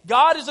thing.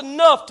 God is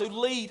enough to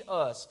lead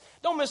us.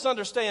 Don't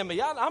misunderstand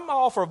me. I'm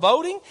all for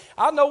voting.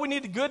 I know we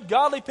need good,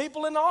 godly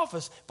people in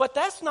office. But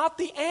that's not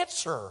the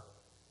answer.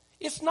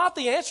 It's not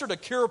the answer to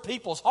cure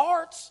people's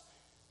hearts.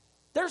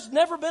 There's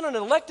never been an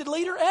elected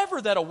leader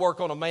ever that'll work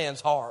on a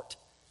man's heart.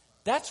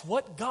 That's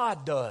what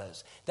God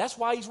does. That's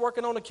why he's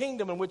working on a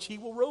kingdom in which he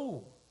will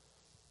rule.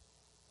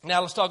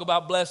 Now let's talk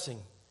about blessing.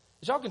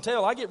 As y'all can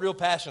tell, I get real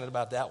passionate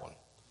about that one.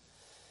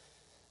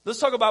 Let's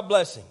talk about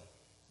blessing.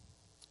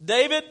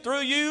 David,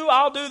 through you,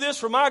 I'll do this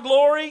for my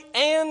glory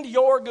and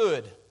your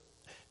good.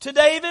 To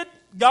David,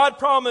 God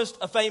promised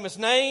a famous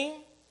name,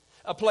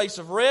 a place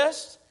of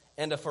rest,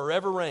 and a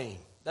forever reign.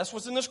 That's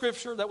what's in the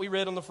scripture that we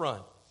read on the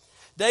front.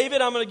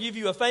 David, I'm going to give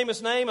you a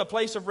famous name, a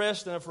place of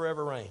rest, and a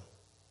forever reign.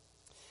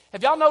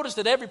 Have y'all noticed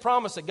that every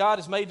promise that God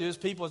has made to his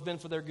people has been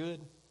for their good?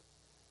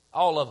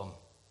 All of them.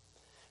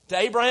 To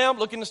Abraham,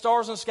 look in the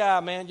stars in the sky,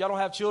 man. Y'all don't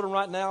have children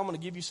right now. I'm going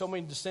to give you so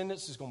many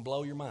descendants, it's going to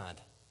blow your mind.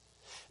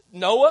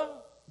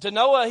 To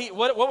Noah,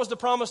 what was the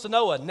promise to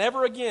Noah?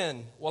 Never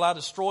again will I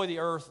destroy the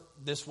earth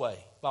this way,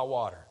 by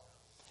water.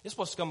 It's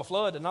supposed to come a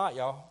flood tonight,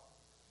 y'all.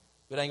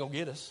 But it ain't going to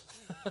get us.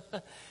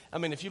 I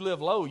mean, if you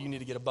live low, you need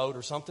to get a boat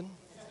or something.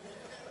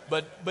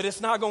 But it's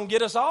not going to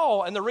get us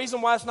all. And the reason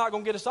why it's not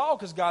going to get us all,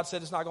 because God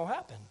said it's not going to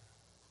happen.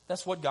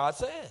 That's what God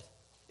said.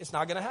 It's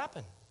not going to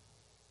happen.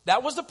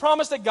 That was the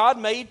promise that God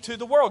made to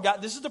the world.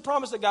 This is the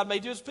promise that God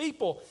made to his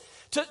people.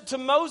 To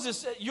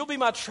Moses, you'll be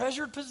my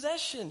treasured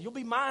possession. You'll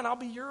be mine, I'll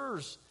be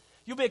yours.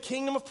 You'll be a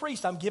kingdom of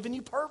priests. I'm giving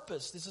you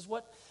purpose. This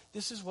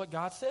is what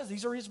God says.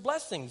 These are his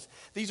blessings.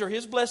 These are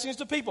his blessings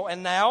to people.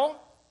 And now,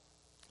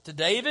 to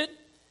David,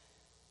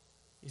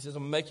 he says,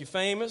 I'm going to make you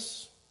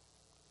famous.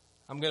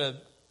 I'm going to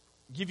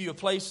give you a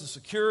place of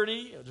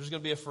security. There's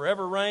going to be a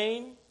forever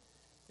reign.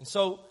 And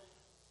so,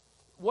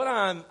 what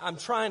I'm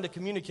trying to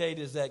communicate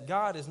is that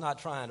God is not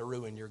trying to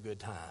ruin your good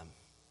time.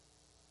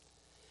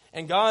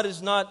 And God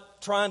is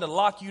not trying to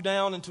lock you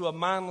down into a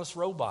mindless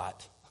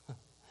robot.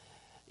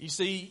 You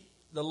see,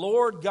 the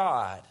Lord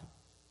God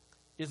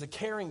is a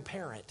caring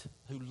parent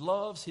who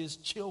loves his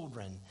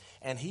children,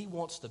 and he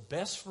wants the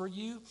best for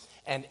you.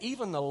 And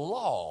even the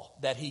law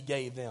that he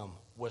gave them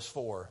was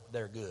for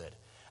their good.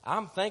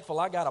 I'm thankful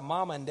I got a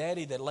mama and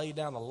daddy that laid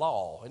down the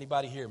law.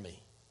 Anybody hear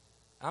me?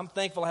 I'm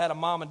thankful I had a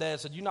mom and dad that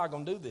said, you're not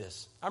going to do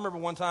this. I remember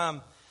one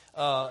time,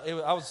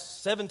 I was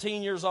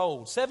 17 years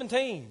old.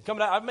 17,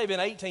 coming out, I've maybe been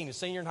 18, a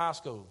senior in high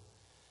school.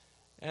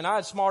 And I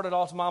had smarted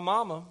off to my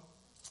mama,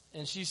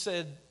 and she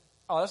said,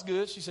 oh, that's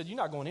good. She said, you're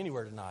not going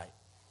anywhere tonight.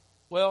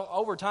 Well,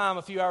 over time,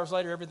 a few hours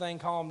later, everything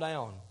calmed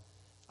down.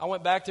 I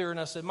went back to her and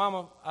I said,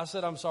 Mama, I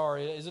said, I'm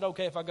sorry. Is it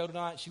okay if I go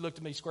tonight? She looked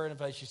at me square in the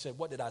face. She said,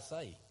 what did I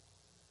say?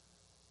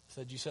 I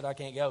said, you said I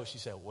can't go. She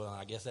said, well,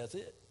 I guess that's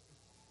it.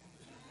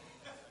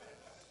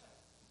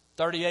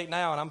 38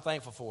 now, and I'm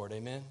thankful for it.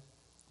 Amen.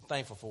 I'm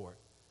thankful for it.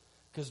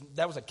 Because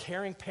that was a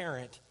caring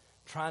parent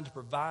trying to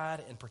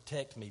provide and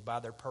protect me by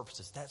their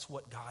purposes. That's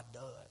what God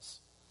does.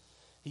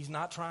 He's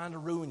not trying to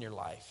ruin your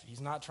life. He's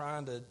not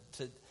trying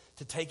to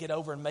take it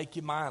over and make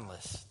you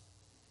mindless.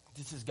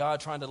 This is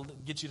God trying to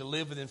get you to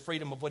live within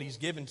freedom of what He's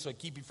given so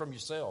keep you from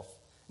yourself.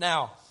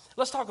 Now,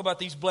 let's talk about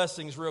these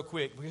blessings real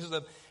quick. Because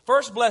the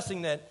first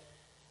blessing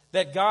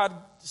that God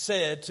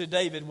said to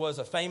David was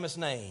a famous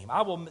name.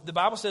 The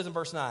Bible says in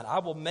verse 9, I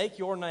will make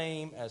your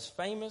name as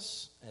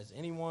famous as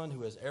anyone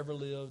who has ever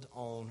lived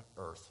on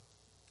earth.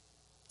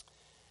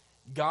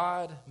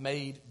 God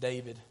made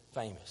David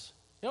famous.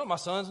 You know what my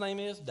son's name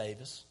is?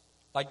 Davis.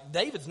 Like,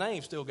 David's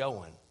name's still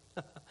going.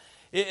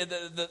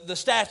 The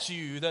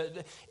statue,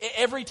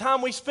 every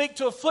time we speak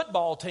to a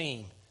football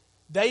team,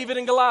 David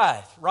and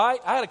Goliath, right?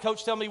 I had a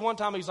coach tell me one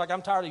time, he's like,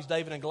 I'm tired of these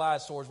David and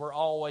Goliath stories. We're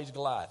always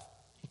Goliath,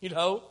 you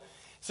know?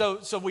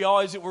 So we're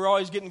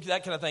always getting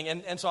that kind of thing.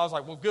 And so I was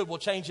like, well, good, we'll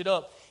change it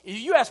up.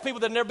 You ask people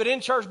that have never been in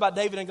church about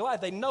David and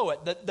Goliath, they know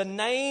it. The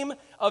name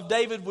of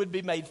David would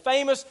be made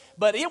famous,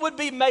 but it would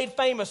be made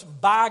famous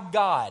by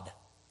God.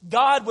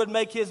 God would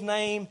make his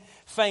name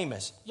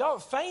famous. Y'all,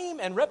 fame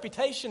and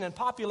reputation and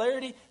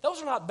popularity,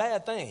 those are not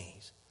bad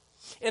things.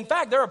 In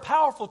fact, they're a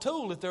powerful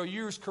tool if they're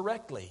used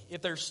correctly,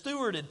 if they're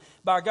stewarded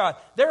by God.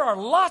 There are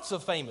lots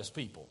of famous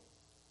people.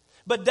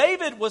 But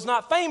David was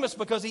not famous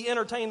because he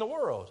entertained the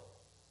world.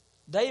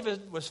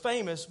 David was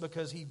famous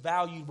because he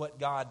valued what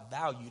God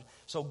valued,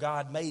 so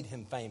God made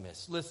him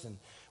famous. Listen,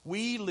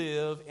 we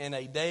live in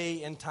a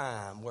day and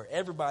time where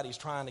everybody's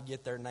trying to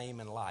get their name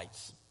in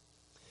lights.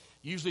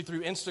 Usually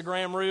through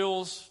Instagram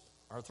Reels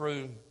or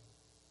through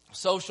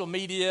social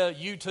media,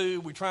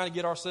 YouTube, we're trying to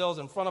get ourselves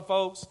in front of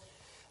folks.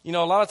 You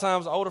know, a lot of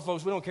times older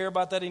folks, we don't care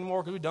about that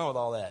anymore because we're done with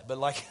all that.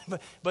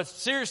 But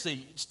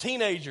seriously, it's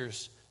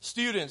teenagers,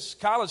 students,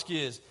 college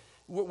kids,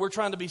 we're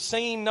trying to be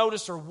seen,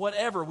 noticed, or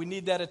whatever. We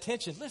need that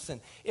attention. Listen,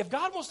 if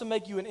God wants to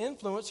make you an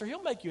influencer,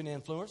 He'll make you an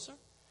influencer.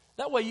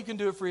 That way you can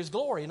do it for His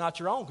glory, not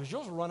your own, because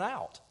yours will run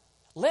out.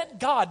 Let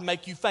God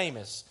make you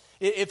famous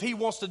if He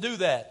wants to do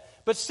that.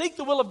 But seek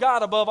the will of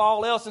God above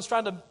all else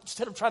instead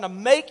of trying to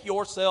make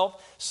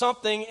yourself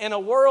something in a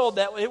world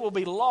that it will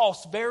be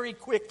lost very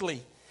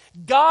quickly.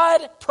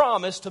 God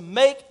promised to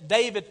make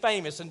David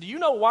famous. And do you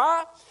know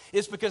why?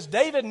 It's because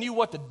David knew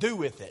what to do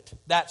with it.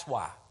 That's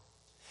why.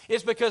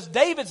 It's because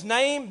David's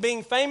name,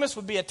 being famous,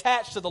 would be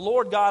attached to the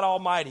Lord God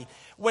Almighty.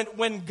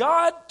 When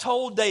God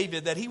told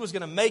David that He was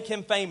going to make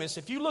him famous,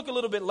 if you look a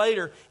little bit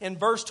later in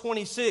verse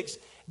 26,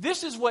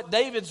 this is what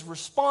David's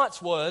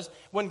response was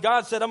when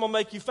God said, I'm going to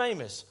make you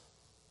famous.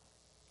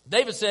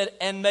 David said,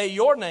 and may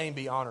your name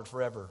be honored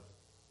forever.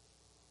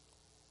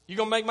 You're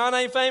going to make my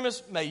name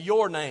famous? May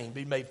your name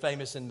be made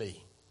famous in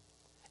me.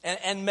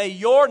 And may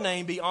your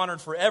name be honored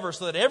forever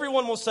so that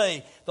everyone will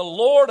say, the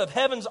Lord of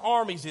heaven's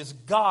armies is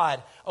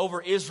God over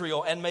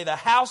Israel. And may the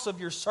house of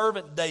your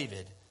servant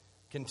David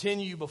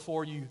continue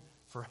before you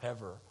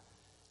forever.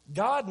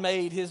 God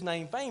made His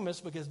name famous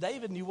because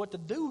David knew what to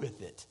do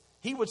with it.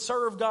 He would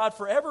serve God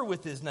forever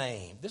with his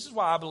name. This is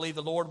why I believe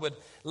the Lord would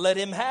let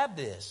him have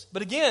this.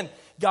 But again,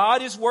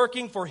 God is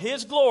working for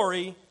His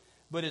glory,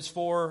 but it's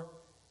for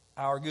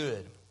our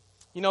good.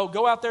 You know,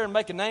 go out there and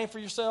make a name for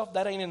yourself.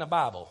 That ain't in the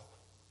Bible.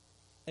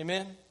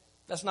 Amen?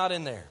 That's not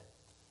in there.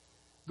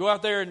 Go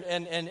out there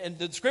and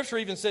the Scripture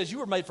even says you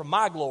were made for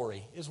my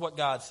glory, is what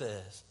God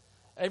says.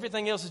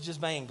 Everything else is just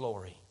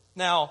vainglory.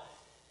 Now,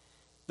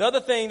 the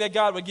other thing that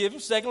God would give him,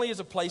 secondly, is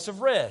a place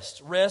of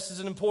rest. Rest is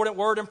an important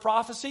word in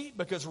prophecy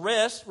because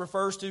rest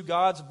refers to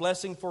God's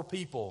blessing for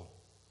people.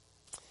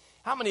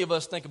 How many of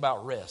us think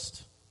about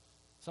rest?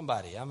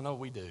 Somebody, I know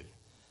we do.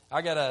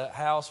 I got a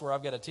house where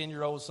I've got a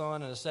 10-year-old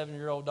son and a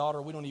 7-year-old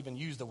daughter. We don't even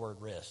use the word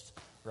rest,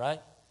 right?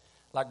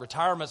 Like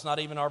retirement's not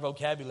even our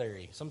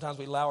vocabulary. Sometimes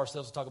we allow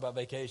ourselves to talk about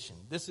vacation.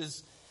 This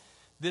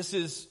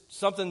is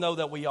something, though,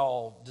 that we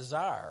all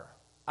desire.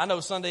 I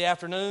know Sunday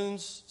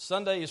afternoons,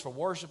 Sunday is for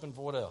worship and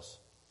for what else?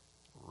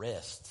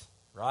 Rest,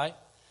 right?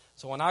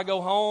 So when I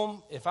go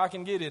home, if I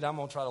can get it, I'm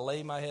going to try to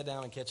lay my head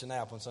down and catch a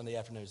nap on Sunday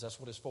afternoons. That's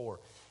what it's for.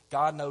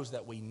 God knows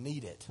that we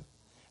need it.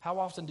 How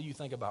often do you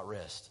think about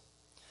rest?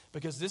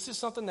 Because this is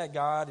something that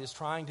God is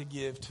trying to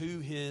give to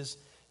His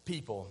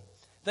people.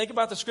 Think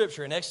about the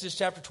Scripture in Exodus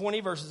chapter 20,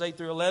 verses 8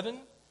 through 11.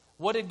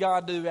 What did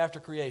God do after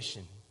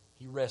creation?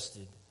 He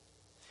rested.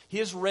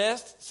 His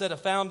rest set a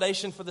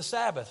foundation for the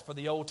Sabbath for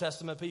the Old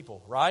Testament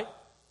people, right?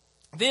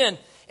 Then,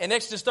 in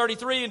Exodus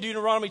 33 and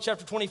Deuteronomy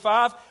chapter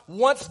 25,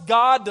 once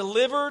God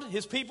delivered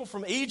His people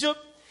from Egypt,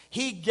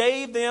 He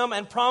gave them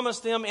and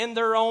promised them in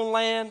their own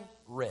land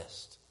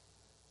rest.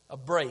 A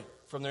break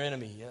from their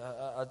enemy,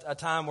 a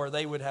time where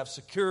they would have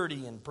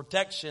security and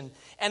protection.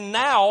 And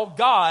now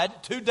God,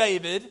 to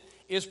David,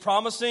 is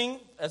promising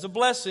as a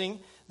blessing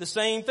the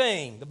same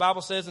thing. The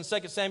Bible says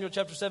in 2 Samuel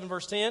chapter 7,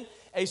 verse 10,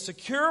 a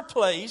secure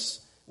place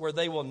where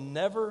they will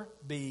never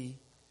be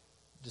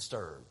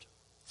disturbed.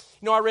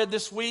 You know, I read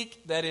this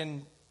week that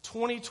in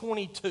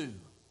 2022,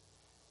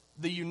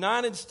 the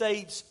United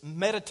States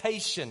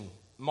meditation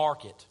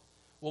market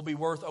will be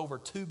worth over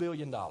 $2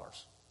 billion.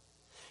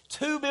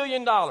 $2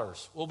 billion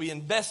will be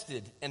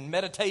invested in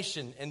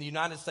meditation in the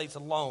United States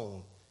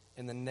alone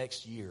in the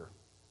next year.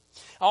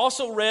 I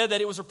also read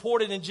that it was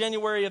reported in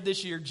January of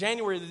this year,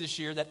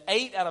 that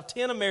 8 out of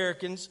 10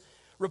 Americans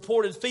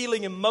reported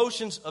feeling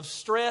emotions of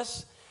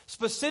stress,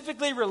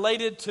 specifically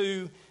related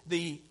to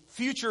the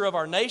future of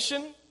our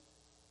nation,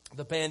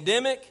 the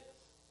pandemic,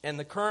 and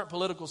the current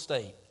political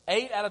state.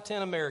 8 out of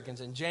 10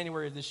 Americans in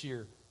January of this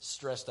year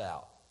stressed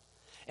out.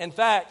 In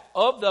fact,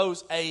 of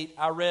those 8,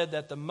 I read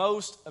that the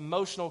most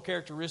emotional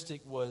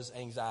characteristic was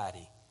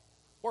anxiety,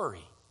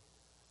 worry.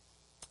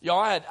 Y'all,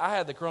 I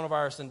had the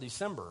coronavirus in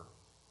December,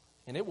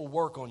 and it will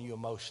work on you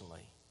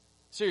emotionally.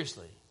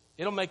 Seriously.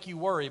 It'll make you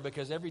worry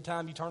because every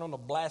time you turn on a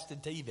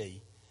blasted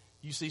TV,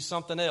 you see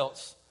something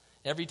else.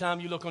 Every time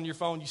you look on your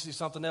phone, you see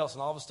something else,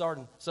 and all of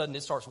a sudden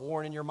it starts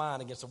warring in your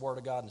mind against the Word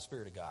of God and the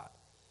Spirit of God.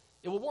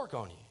 It will work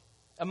on you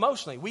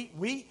emotionally.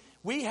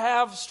 We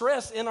have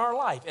stress in our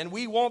life, and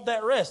we want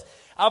that rest.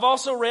 I've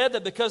also read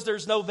that because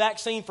there's no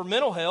vaccine for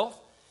mental health,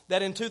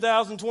 that in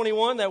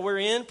 2021 that we're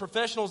in,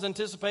 professionals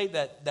anticipate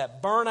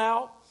that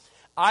burnout,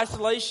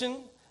 isolation,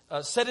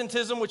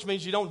 sedentism, which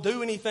means you don't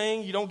do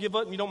anything, you don't give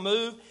up, and you don't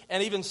move,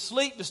 and even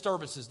sleep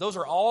disturbances. Those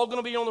are all going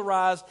to be on the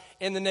rise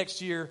in the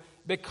next year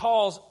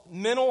because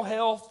mental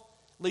health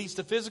leads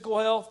to physical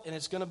health, and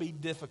it's going to be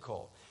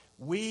difficult.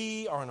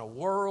 We are in a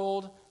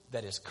world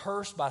that is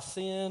cursed by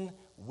sin.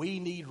 We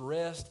need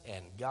rest,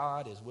 and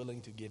God is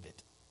willing to give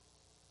it.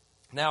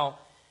 Now,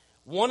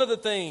 one of the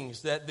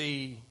things that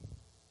the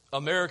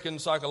American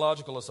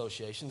Psychological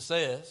Association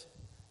says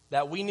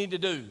that we need to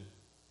do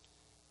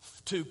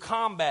to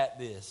combat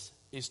this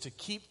is to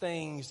keep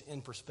things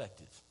in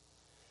perspective.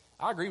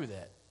 I agree with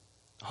that.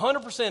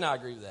 100% I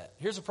agree with that.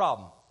 Here's the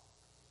problem.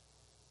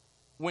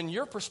 When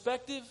your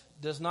perspective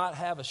does not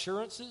have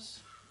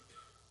assurances,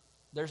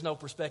 there's no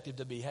perspective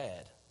to be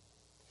had.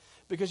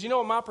 Because you know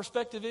what my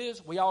perspective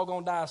is? We all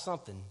going to die of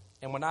something.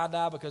 And when I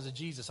die because of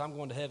Jesus, I'm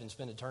going to heaven and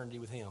spend eternity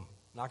with Him.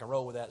 And I can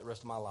roll with that the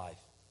rest of my life.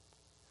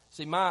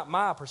 See,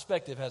 my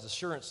perspective has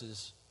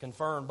assurances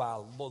confirmed by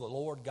the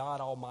Lord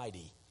God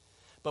Almighty.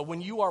 But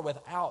when you are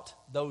without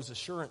those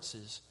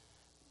assurances,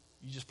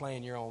 you're just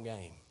playing your own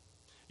game.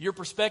 Your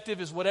perspective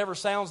is whatever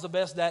sounds the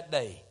best that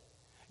day.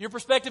 Your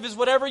perspective is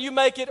whatever you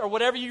make it or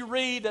whatever you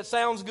read that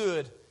sounds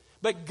good.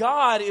 But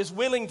God is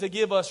willing to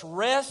give us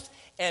rest,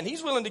 and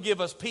He's willing to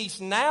give us peace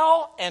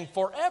now and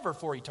forever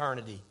for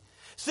eternity.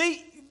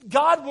 See,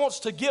 God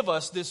wants to give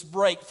us this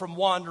break from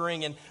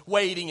wandering and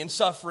waiting and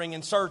suffering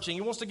and searching.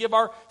 He wants to give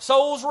our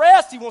souls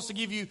rest. He wants to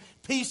give you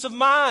peace of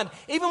mind.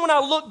 Even when I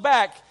look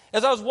back,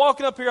 as I was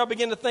walking up here, I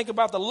began to think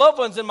about the loved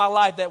ones in my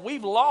life that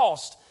we've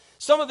lost.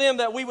 Some of them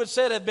that we would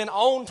say have been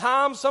on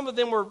time. Some of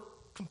them were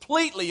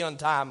completely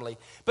untimely.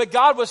 But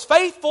God was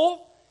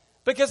faithful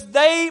because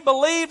they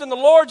believed in the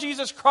Lord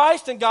Jesus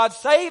Christ and God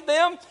saved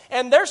them,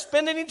 and they're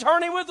spending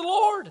eternity with the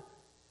Lord.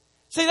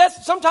 See,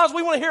 sometimes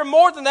we want to hear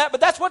more than that,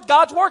 but that's what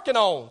God's working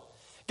on.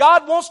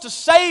 God wants to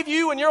save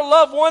you and your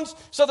loved ones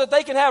so that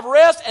they can have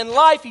rest and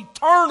life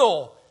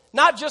eternal,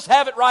 not just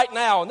have it right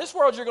now. In this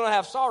world, you're going to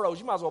have sorrows.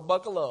 You might as well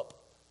buckle up.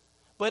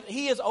 But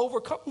He has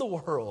overcome the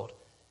world,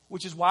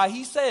 which is why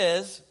He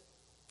says,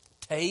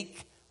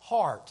 take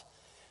heart.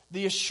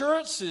 The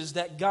assurances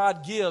that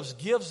God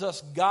gives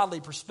us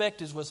godly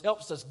perspectives, which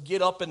helps us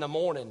get up in the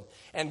morning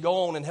and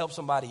go on and help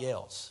somebody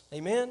else.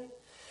 Amen?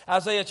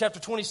 Isaiah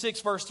chapter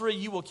 26, verse 3,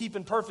 you will keep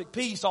in perfect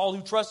peace all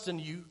who trust in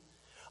you,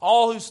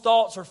 all whose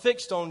thoughts are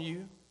fixed on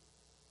you.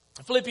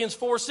 Philippians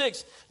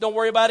 4:6, don't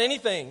worry about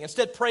anything.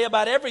 Instead, pray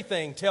about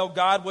everything. Tell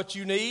God what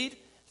you need.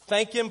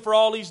 Thank Him for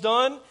all He's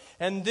done.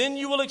 And then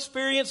you will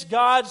experience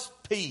God's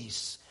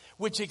peace,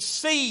 which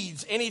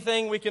exceeds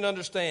anything we can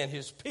understand.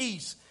 His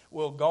peace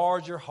will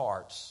guard your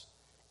hearts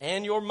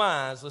and your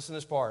minds, listen to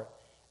this part,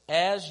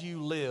 as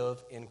you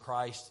live in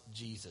Christ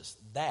Jesus.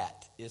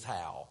 That is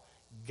how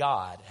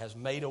God has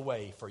made a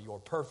way for your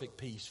perfect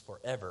peace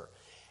forever.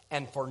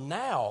 And for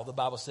now, the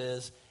Bible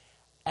says,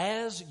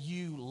 as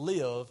you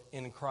live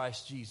in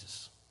Christ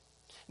Jesus.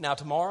 Now,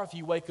 tomorrow, if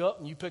you wake up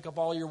and you pick up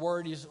all your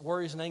worries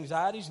and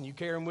anxieties and you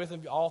carry them with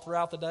them all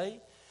throughout the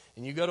day,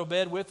 and you go to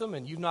bed with them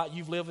and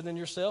you've lived within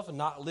yourself and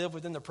not lived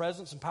within the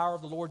presence and power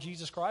of the Lord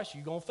Jesus Christ,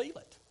 you're going to feel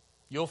it.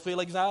 You'll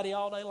feel anxiety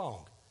all day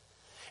long.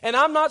 And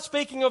I'm not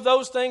speaking of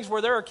those things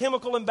where there are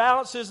chemical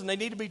imbalances and they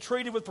need to be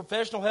treated with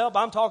professional help.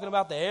 I'm talking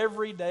about the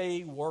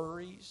everyday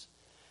worries,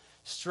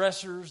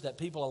 stressors that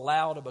people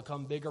allow to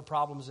become bigger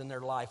problems in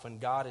their life when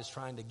God is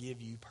trying to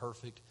give you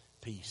perfect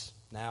peace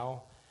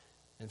now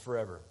and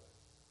forever.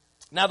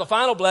 Now the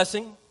final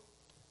blessing,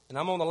 and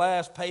I'm on the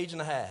last page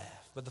and a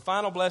half, but the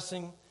final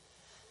blessing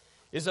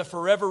is a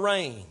forever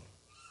reign.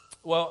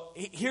 Well,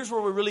 here's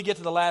where we really get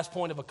to the last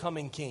point of a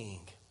coming king.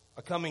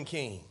 A coming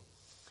king.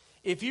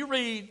 If you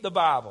read the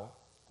Bible,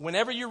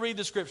 whenever you read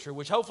the Scripture,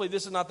 which hopefully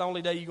this is not the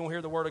only day you're going to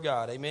hear the Word of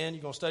God, amen?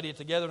 You're going to study it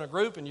together in a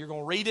group, and you're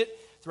going to read it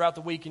throughout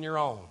the week in your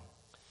own.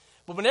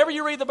 But whenever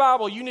you read the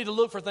Bible, you need to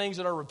look for things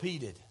that are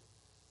repeated.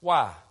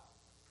 Why?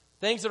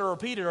 Things that are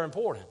repeated are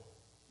important.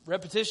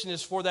 Repetition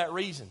is for that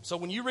reason. So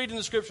when you read in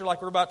the Scripture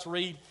like we're about to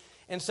read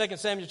in 2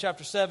 Samuel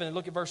chapter 7 and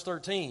look at verse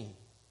 13,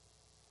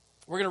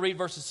 we're going to read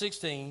verses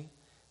 16.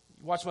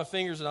 Watch my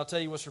fingers and I'll tell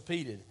you what's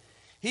repeated.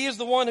 He is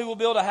the one who will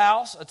build a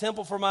house, a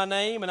temple for my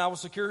name, and I will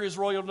secure his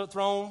royal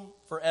throne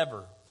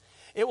forever.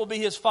 It will be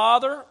his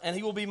father, and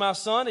he will be my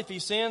son. If he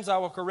sins, I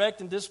will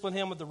correct and discipline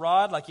him with the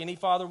rod like any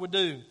father would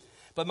do.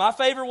 But my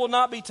favor will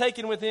not be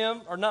taken with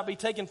him, or not be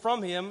taken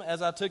from him,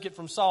 as I took it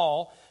from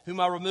Saul,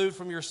 whom I removed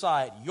from your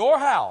sight. Your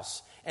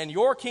house and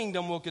your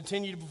kingdom will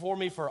continue before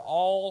me for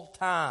all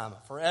time,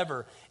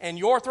 forever. And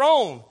your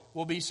throne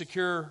will be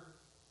secure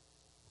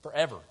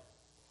forever.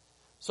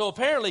 So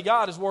apparently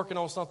God is working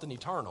on something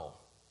eternal.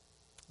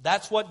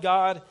 That's what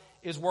God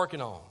is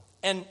working on.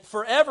 And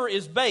forever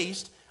is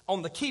based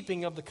on the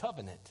keeping of the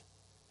covenant.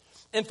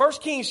 In 1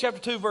 Kings chapter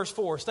 2 verse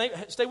 4,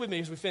 stay with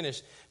me as we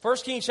finish. 1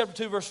 Kings chapter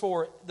 2 verse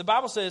 4, the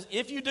Bible says,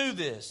 if you do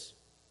this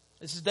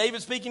is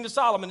David speaking to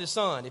Solomon his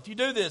son, if you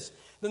do this,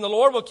 then the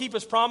Lord will keep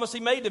his promise he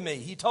made to me.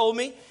 He told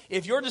me,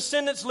 if your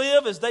descendants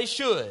live as they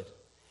should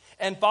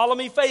and follow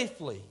me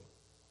faithfully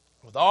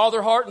with all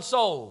their heart and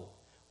soul,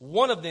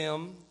 one of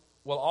them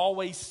will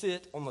always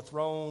sit on the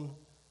throne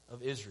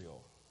of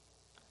Israel.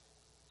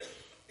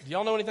 Do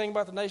y'all know anything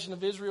about the nation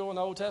of Israel in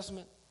the Old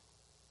Testament?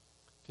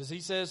 Because he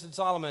says to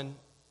Solomon,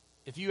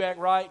 if you act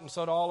right and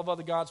so do all of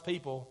other God's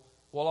people,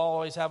 we'll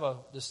always have a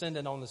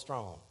descendant on this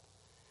throne.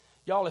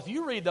 Y'all, if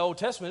you read the Old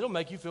Testament, it'll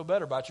make you feel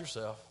better about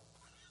yourself.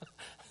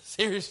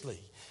 Seriously.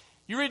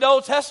 You read the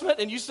Old Testament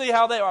and you see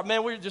how they are.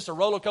 Man, we're just a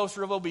roller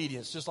coaster of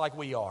obedience, just like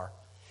we are.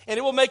 And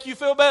it will make you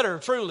feel better,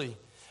 truly.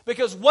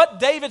 Because what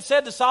David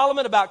said to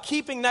Solomon about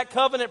keeping that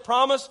covenant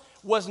promise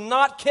was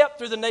not kept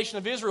through the nation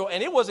of Israel,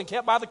 and it wasn't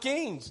kept by the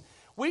kings.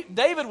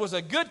 David was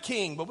a good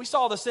king, but we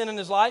saw the sin in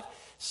his life.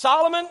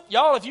 Solomon,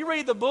 y'all, if you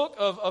read the book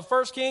of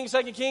 1 Kings,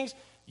 2 Kings,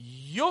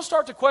 you'll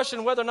start to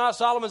question whether or not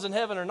Solomon's in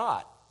heaven or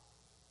not.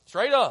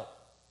 Straight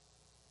up.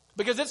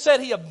 Because it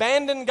said he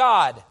abandoned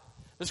God.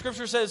 The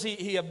scripture says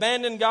he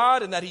abandoned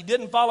God and that he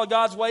didn't follow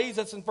God's ways.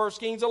 That's in 1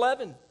 Kings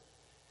 11.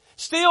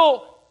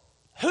 Still,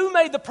 who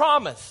made the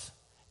promise?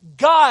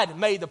 God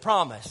made the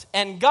promise.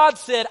 And God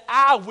said,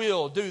 I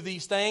will do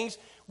these things.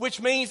 Which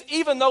means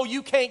even though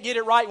you can't get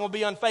it right and will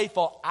be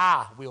unfaithful,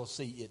 I will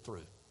see it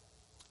through.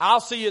 I'll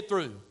see it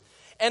through.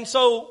 And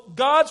so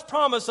God's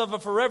promise of a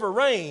forever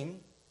reign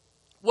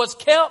was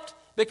kept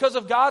because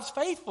of God's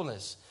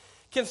faithfulness.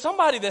 Can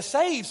somebody that's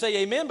saved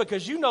say amen?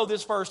 Because you know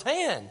this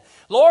firsthand.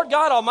 Lord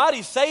God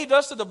Almighty saved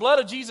us through the blood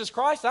of Jesus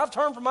Christ. I've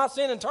turned from my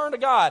sin and turned to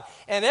God.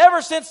 And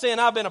ever since then,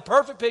 I've been a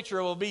perfect picture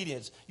of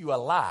obedience. You a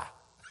lie.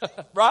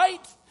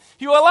 Right?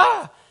 You a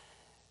lie.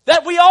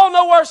 That we all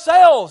know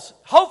ourselves.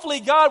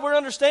 Hopefully, God, we're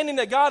understanding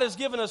that God has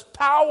given us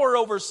power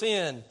over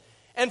sin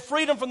and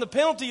freedom from the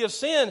penalty of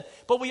sin.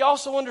 But we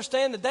also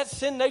understand that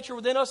sin nature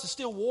within us is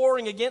still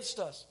warring against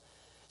us.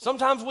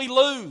 Sometimes we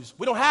lose.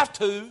 We don't have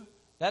to.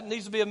 That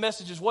needs to be a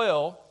message as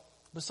well.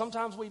 But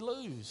sometimes we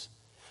lose.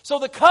 So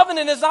the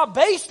covenant is not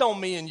based on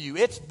me and you.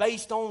 It's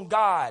based on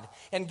God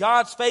and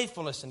God's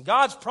faithfulness. And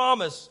God's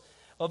promise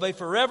of a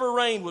forever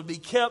reign would be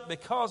kept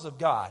because of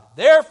God.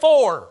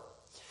 Therefore,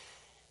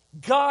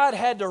 God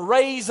had to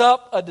raise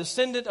up a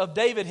descendant of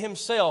David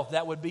himself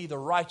that would be the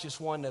righteous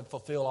one to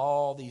fulfill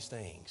all these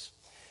things.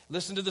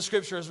 Listen to the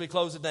scripture as we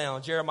close it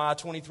down. Jeremiah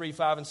 23,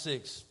 5 and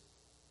 6.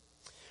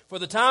 For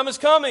the time is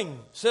coming,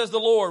 says the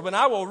Lord, when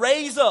I will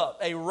raise up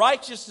a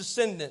righteous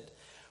descendant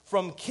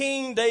from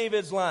King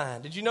David's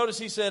line. Did you notice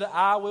he said,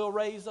 I will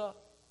raise up?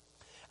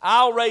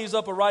 I'll raise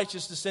up a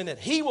righteous descendant.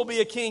 He will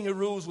be a king who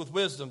rules with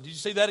wisdom. Did you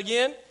see that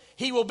again?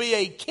 He will be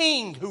a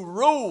king who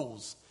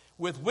rules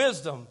with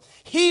wisdom.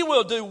 He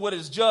will do what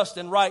is just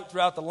and right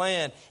throughout the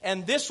land.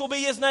 And this will be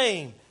his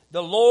name.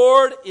 The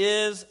Lord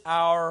is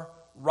our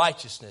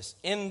righteousness.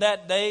 In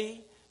that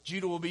day,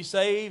 Judah will be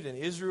saved and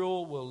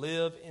Israel will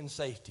live in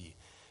safety.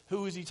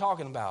 Who is he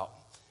talking about?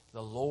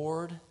 The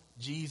Lord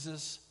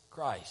Jesus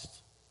Christ.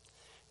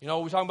 You know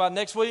what we're talking about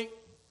next week?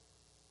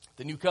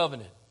 The new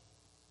covenant.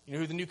 You know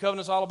who the new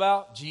covenant is all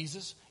about?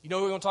 Jesus. You know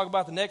who we're going to talk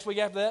about the next week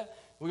after that?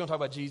 We're going to talk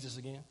about Jesus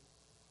again.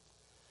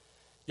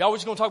 Y'all, we're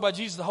just going to talk about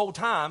Jesus the whole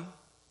time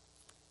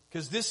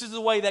because this is the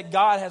way that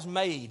God has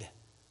made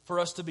for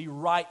us to be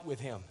right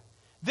with him.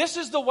 This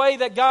is the way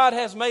that God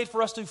has made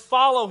for us to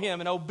follow him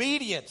in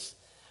obedience,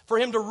 for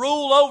him to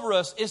rule over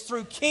us, is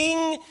through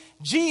King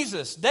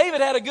Jesus.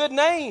 David had a good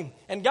name,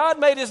 and God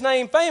made his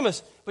name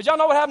famous. But y'all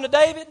know what happened to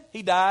David?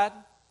 He died.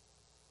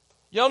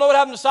 Y'all know what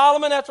happened to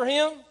Solomon after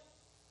him?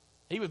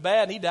 He was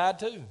bad, and he died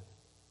too.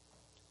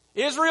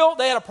 Israel,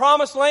 they had a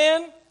promised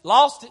land,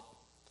 lost it.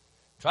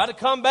 Tried to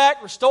come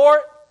back, restore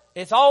it.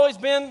 It's always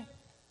been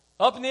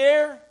up in the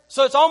air.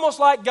 So it's almost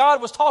like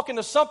God was talking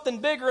to something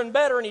bigger and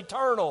better and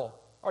eternal.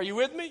 Are you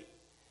with me?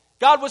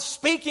 God was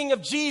speaking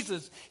of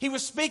Jesus. He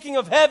was speaking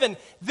of heaven.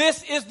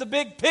 This is the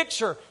big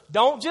picture.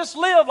 Don't just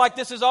live like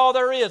this is all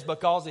there is,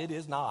 because it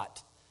is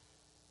not.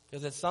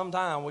 Because at some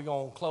time we're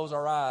going to close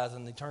our eyes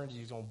and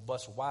eternity is going to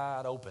bust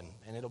wide open,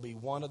 and it'll be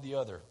one or the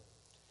other.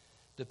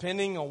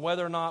 Depending on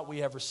whether or not we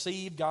have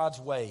received God's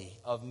way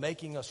of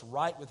making us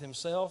right with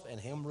Himself and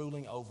Him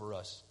ruling over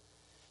us.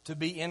 To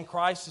be in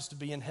Christ is to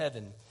be in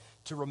heaven.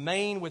 To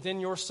remain within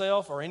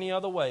yourself or any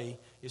other way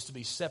is to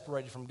be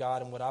separated from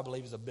God in what I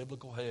believe is a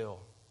biblical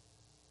hell.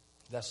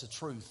 That's the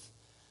truth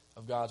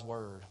of God's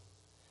Word.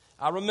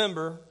 I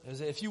remember,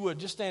 if you would,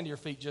 just stand to your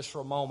feet just for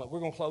a moment.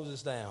 We're going to close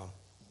this down.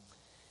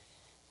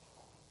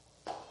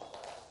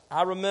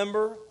 I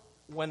remember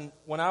when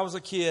I was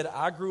a kid,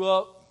 I grew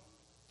up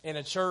in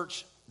a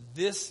church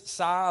this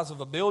size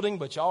of a building,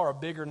 but y'all are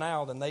bigger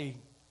now than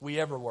we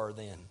ever were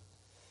then.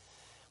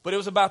 But it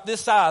was about this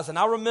size. And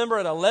I remember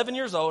at 11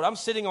 years old, I'm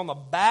sitting on the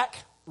back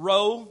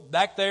row,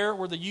 back there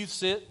where the youth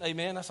sit.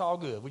 Amen. That's all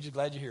good. We're just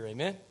glad you're here.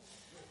 Amen.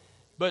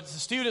 But the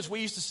students, we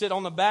used to sit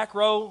on the back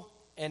row.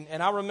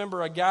 And I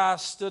remember a guy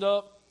stood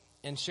up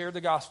and shared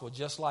the gospel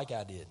just like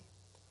I did.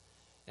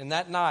 And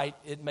that night,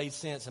 it made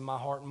sense in my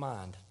heart and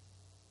mind.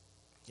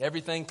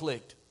 Everything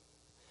clicked.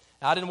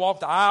 I didn't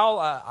walk the aisle.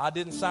 I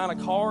didn't sign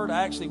a card.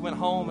 I actually went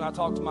home and I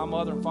talked to my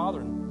mother and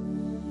father.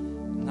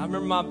 And I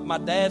remember my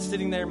dad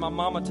sitting there and my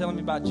mama telling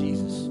me about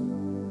Jesus.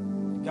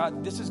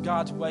 God, this is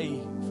God's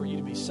way for you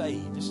to be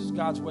saved. This is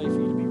God's way for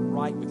you to be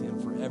right with Him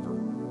forever.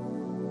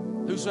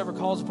 Whosoever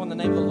calls upon the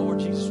name of the Lord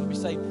Jesus will be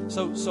saved.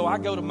 So I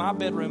go to my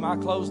bedroom. I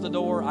close the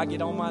door. I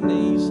get on my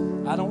knees.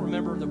 I don't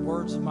remember the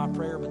words of my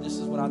prayer, but this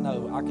is what I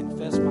know. I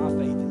confess my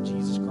faith in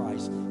Jesus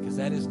Christ, because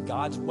that is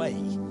God's way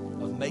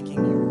of making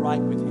you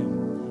right with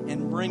Him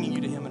and bringing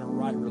you to Him in a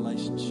right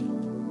relationship.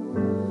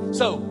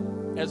 So,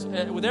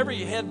 with every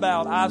head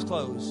bowed, eyes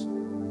closed,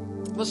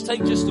 let's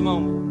take just a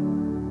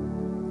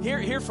moment.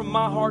 Hear from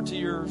my heart to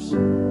yours.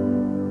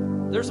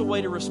 There's a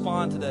way to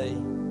respond today.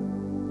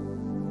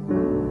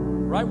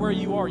 Right where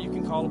you are, you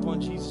can call upon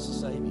Jesus to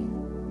save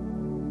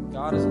you.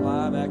 God is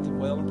alive, active,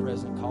 well, and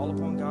present. Call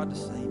upon God to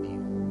save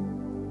you.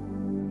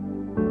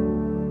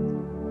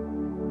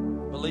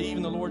 Believe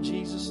in the Lord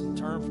Jesus and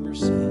turn from your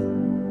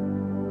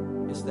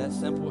sin. It's that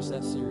simple, it's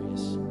that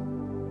serious.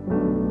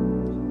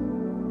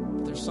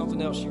 If there's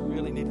something else you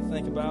really need to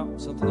think about,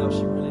 something else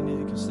you really need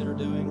to consider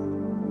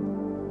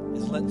doing,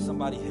 is letting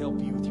somebody help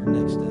you with your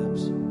next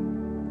steps.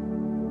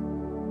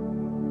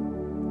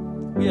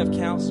 We have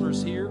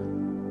counselors here.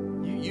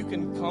 You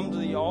can come to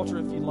the altar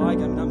if you'd like.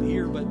 I mean, I'm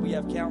here, but we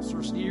have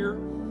counselors here,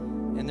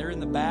 and they're in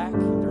the back.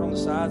 They're on the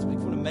sides. But if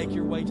you want to make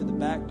your way to the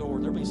back door,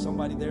 there'll be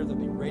somebody there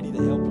that'll be ready to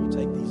help you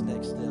take these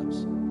next steps.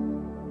 If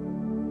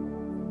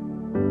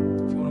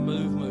you want to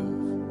move, move.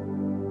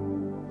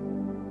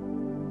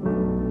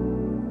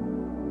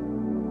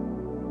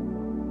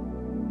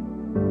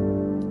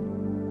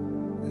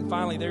 And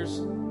finally,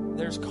 there's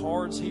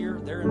cards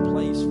here. They're in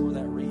place for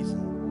that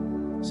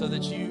reason, so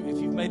that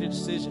if you've made a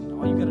decision,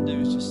 all you got to do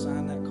is just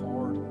sign that card.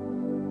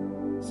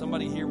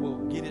 Somebody here will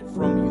get it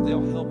from you.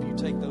 They'll help you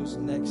take those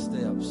next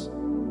steps.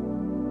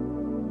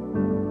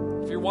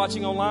 If you're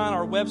watching online,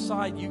 our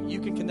website, you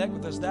can connect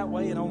with us that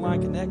way, an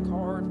online connect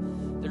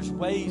card. There's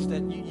ways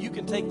that you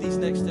can take these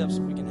next steps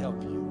and we can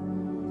help you.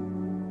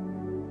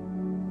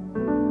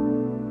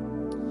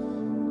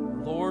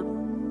 Lord,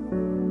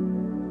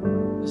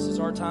 this is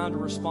our time to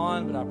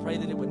respond, but I pray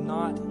that it would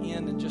not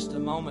end in just a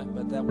moment,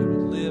 but that we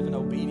would live in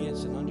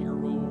obedience and under your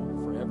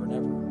rule forever and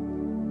ever.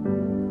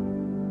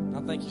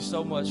 I thank you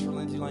so much for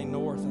Lindsay Lane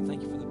North. I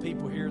thank you for the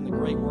people here and the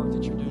great work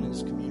that you're doing in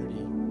this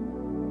community.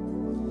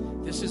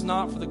 This is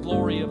not for the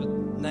glory of a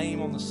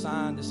name on the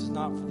sign. This is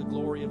not for the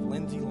glory of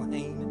Lindsay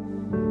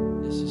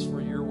Lane. This is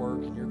for your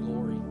work and your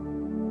glory.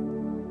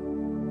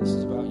 This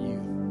is about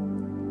you.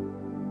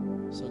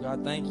 So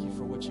God, thank you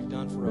for what you've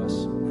done for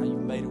us, how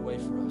you've made a way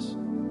for us.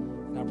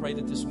 And I pray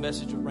that this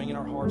message will ring in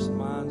our hearts and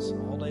minds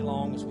all day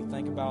long as we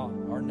think about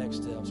our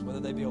next steps, whether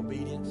they be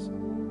obedience,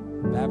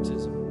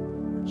 baptism,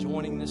 or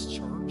joining this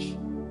church.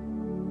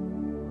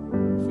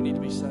 If we need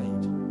to be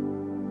saved,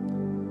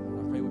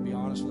 I pray we'll be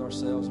honest with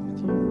ourselves and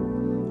with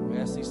you. We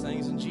ask these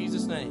things in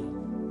Jesus' name.